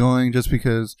gonna keep going just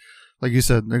because, like you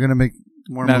said, they're gonna make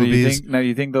more movies. Do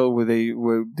you think though, with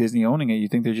Disney owning it, you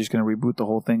think they're just gonna reboot the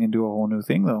whole thing and do a whole new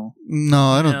thing though?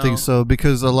 No, I don't think so,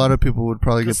 because a lot of people would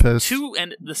probably get pissed.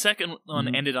 And the second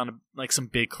one ended on like some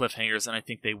big cliffhangers, and I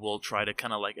think they will try to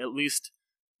kind of like at least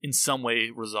in some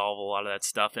way resolve a lot of that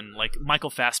stuff. And like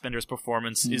Michael Fassbender's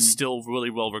performance is still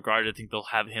really well regarded. I think they'll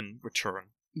have him return.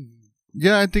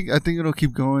 Yeah, I think it'll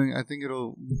keep going. I think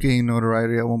it'll gain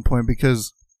notoriety at one point,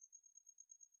 because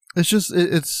it's just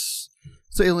it's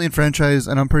an Alien franchise,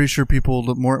 and I'm pretty sure people,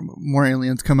 more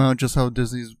Aliens come out, just how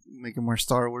Disney's making more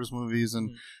Star Wars movies,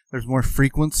 and there's more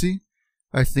frequency.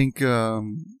 I think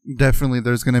definitely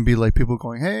there's going to be like people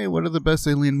going, hey, what are the best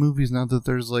Alien movies now that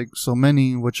there's like so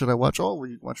many? What should I watch? Oh, well,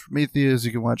 you can watch Prometheus,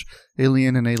 you can watch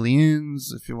Alien and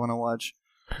Aliens. If you want to watch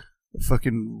a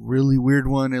fucking really weird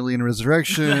one, Alien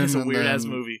Resurrection. That's a weird ass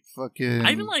movie. Fucking,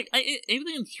 I even like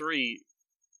Alien 3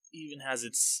 even has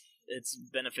its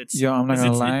benefits. Yo, I'm not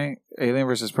gonna lie. Alien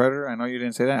vs. Predator. I know you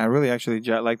didn't say that. I really actually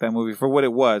like that movie for what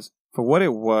it was.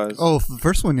 Oh, the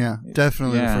first one, yeah,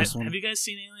 definitely the first one. Have you guys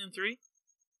seen Alien 3?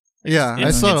 Yeah, I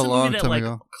saw it a long time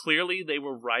ago. Clearly, they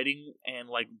were writing and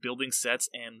like building sets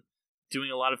and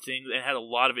doing a lot of things, and had a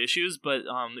lot of issues. But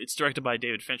it's directed by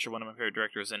David Fincher, one of my favorite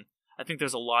directors, and I think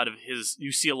there's a lot of his.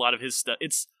 You see a lot of his stuff.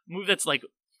 It's a movie that's like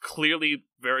clearly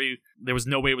there was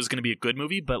no way it was going to be a good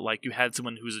movie, but like you had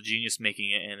someone who's a genius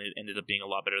making it, and it ended up being a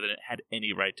lot better than it had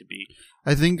any right to be.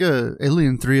 I think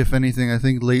Alien 3, if anything, I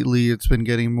think lately it's been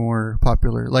getting more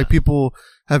popular. Like people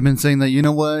have been saying that, you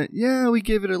know what, yeah, we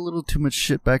gave it a little too much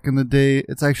shit back in the day.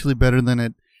 It's actually better than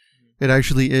it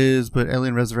actually is, but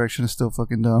Alien Resurrection is still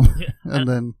fucking dumb. Yeah.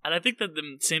 And I think that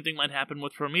the same thing might happen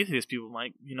with Prometheus. People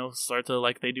might, start to,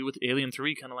 like they do with Alien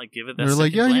 3, kind of like give it that. They're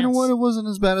like, yeah, glance. You know what, it wasn't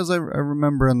as bad as I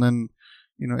remember, and then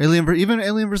even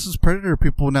Alien vs. Predator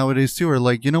people nowadays too are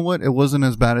like, you know what, it wasn't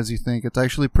as bad as you think. It's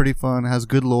actually pretty fun, has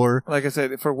good lore. Like I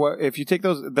said, if you take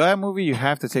that movie, you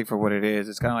have to take for what it is.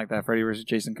 It's kind of like that Freddy vs.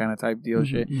 Jason kind of type deal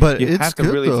shit. But you it's have to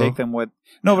good, really though. take them No,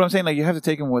 but I'm saying like you have to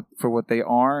take them for what they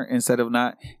are instead of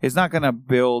not. It's not gonna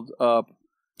build up.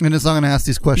 And it's not going to ask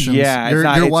these questions. Yeah,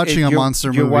 you're watching a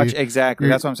monster movie. Exactly.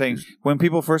 That's what I'm saying. When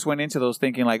people first went into those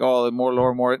thinking like, oh, more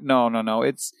lore, more. No.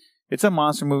 It's a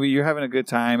monster movie. You're having a good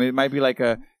time. It might be like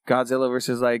a Godzilla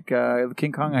versus like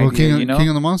King Kong idea. King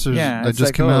of the Monsters. Yeah, that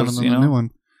just came out on the new one.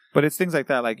 But it's things like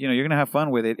that. Like, you're gonna have fun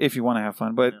with it if you want to have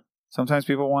fun. But sometimes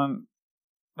people want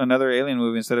another Alien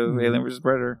movie instead of Alien vs.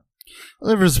 Predator.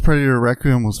 Alien vs. Predator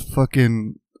Requiem was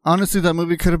fucking. Honestly, that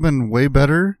movie could have been way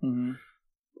better. Mm-hmm.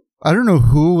 I don't know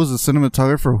who was the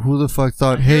cinematographer, who the fuck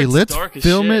thought, hey, let's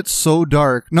film it so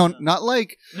dark. No, not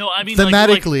like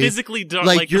thematically. Like physically dark.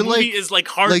 Like the movie is like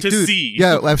hard to dude, see.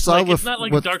 Yeah, I saw it with it's not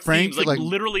like with dark Frank. themes. Like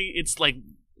literally, it's like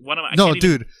one of my. No,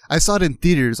 dude, I saw it in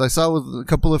theaters. I saw it with a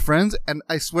couple of friends, and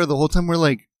I swear the whole time we're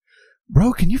like,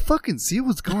 bro, can you fucking see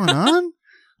what's going on?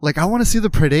 Like, I want to see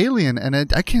the Predalien, and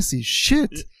I can't see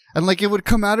shit. And like, it would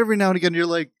come out every now and again. You're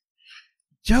like,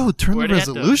 yo, turn the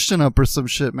resolution up or some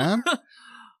shit, man.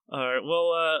 All right.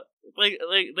 Well,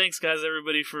 thanks, guys,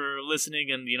 everybody, for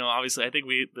listening. And obviously, I think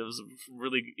there was some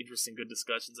really interesting, good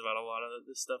discussions about a lot of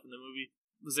this stuff in the movie.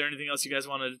 Was there anything else you guys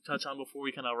wanted to touch on before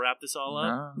we kind of wrap this all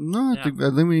up? No, I think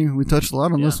we touched a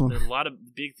lot on this one. There's a lot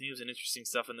of big themes and interesting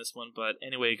stuff in this one. But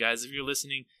anyway, guys, if you're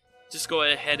listening, just go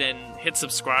ahead and hit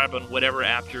subscribe on whatever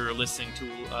app you're listening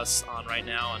to us on right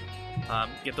now,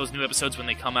 and get those new episodes when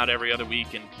they come out every other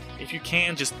week. And if you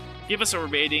can, just give us a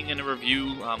rating and a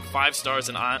review. 5 stars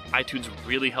on iTunes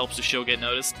really helps the show get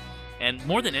noticed. And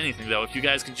more than anything, though, if you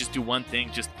guys can just do one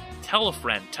thing, just tell a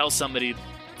friend, tell somebody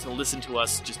to listen to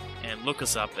us, and look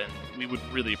us up, and we would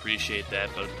really appreciate that.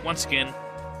 But once again,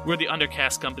 we're the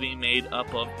Undercast company made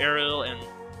up of Ariel and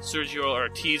Sergio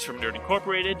Ortiz from Nerd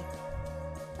Incorporated.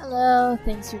 Hello,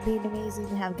 thanks for being amazing.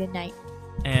 Have a good night.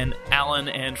 And Alan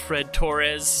and Fred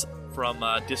Torres from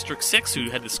District 6, who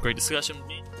had this great discussion with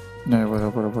me. No, what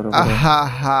up.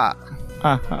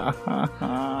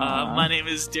 My name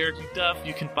is Derek McDuff.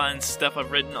 You can find stuff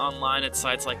I've written online at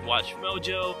sites like Watch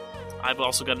Mojo. I've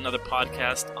also got another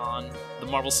podcast on the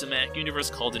Marvel Cinematic Universe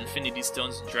called Infinity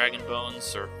Stones and Dragon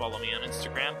Bones, or follow me on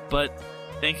Instagram. But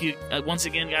thank you once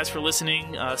again, guys, for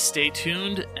listening. Stay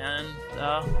tuned, and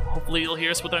hopefully you'll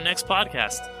hear us with our next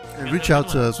podcast. And reach out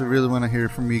to us. We really want to hear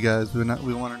from you guys. We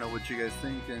want to know what you guys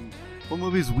think and what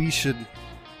movies we should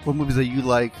what movies that you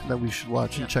like that we should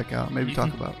watch and check out, maybe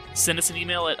talk about. Send us an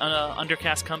email at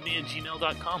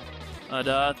undercastcompany@gmail.com.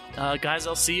 Guys,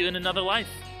 I'll see you in another life.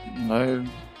 Bye.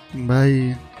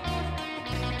 Bye.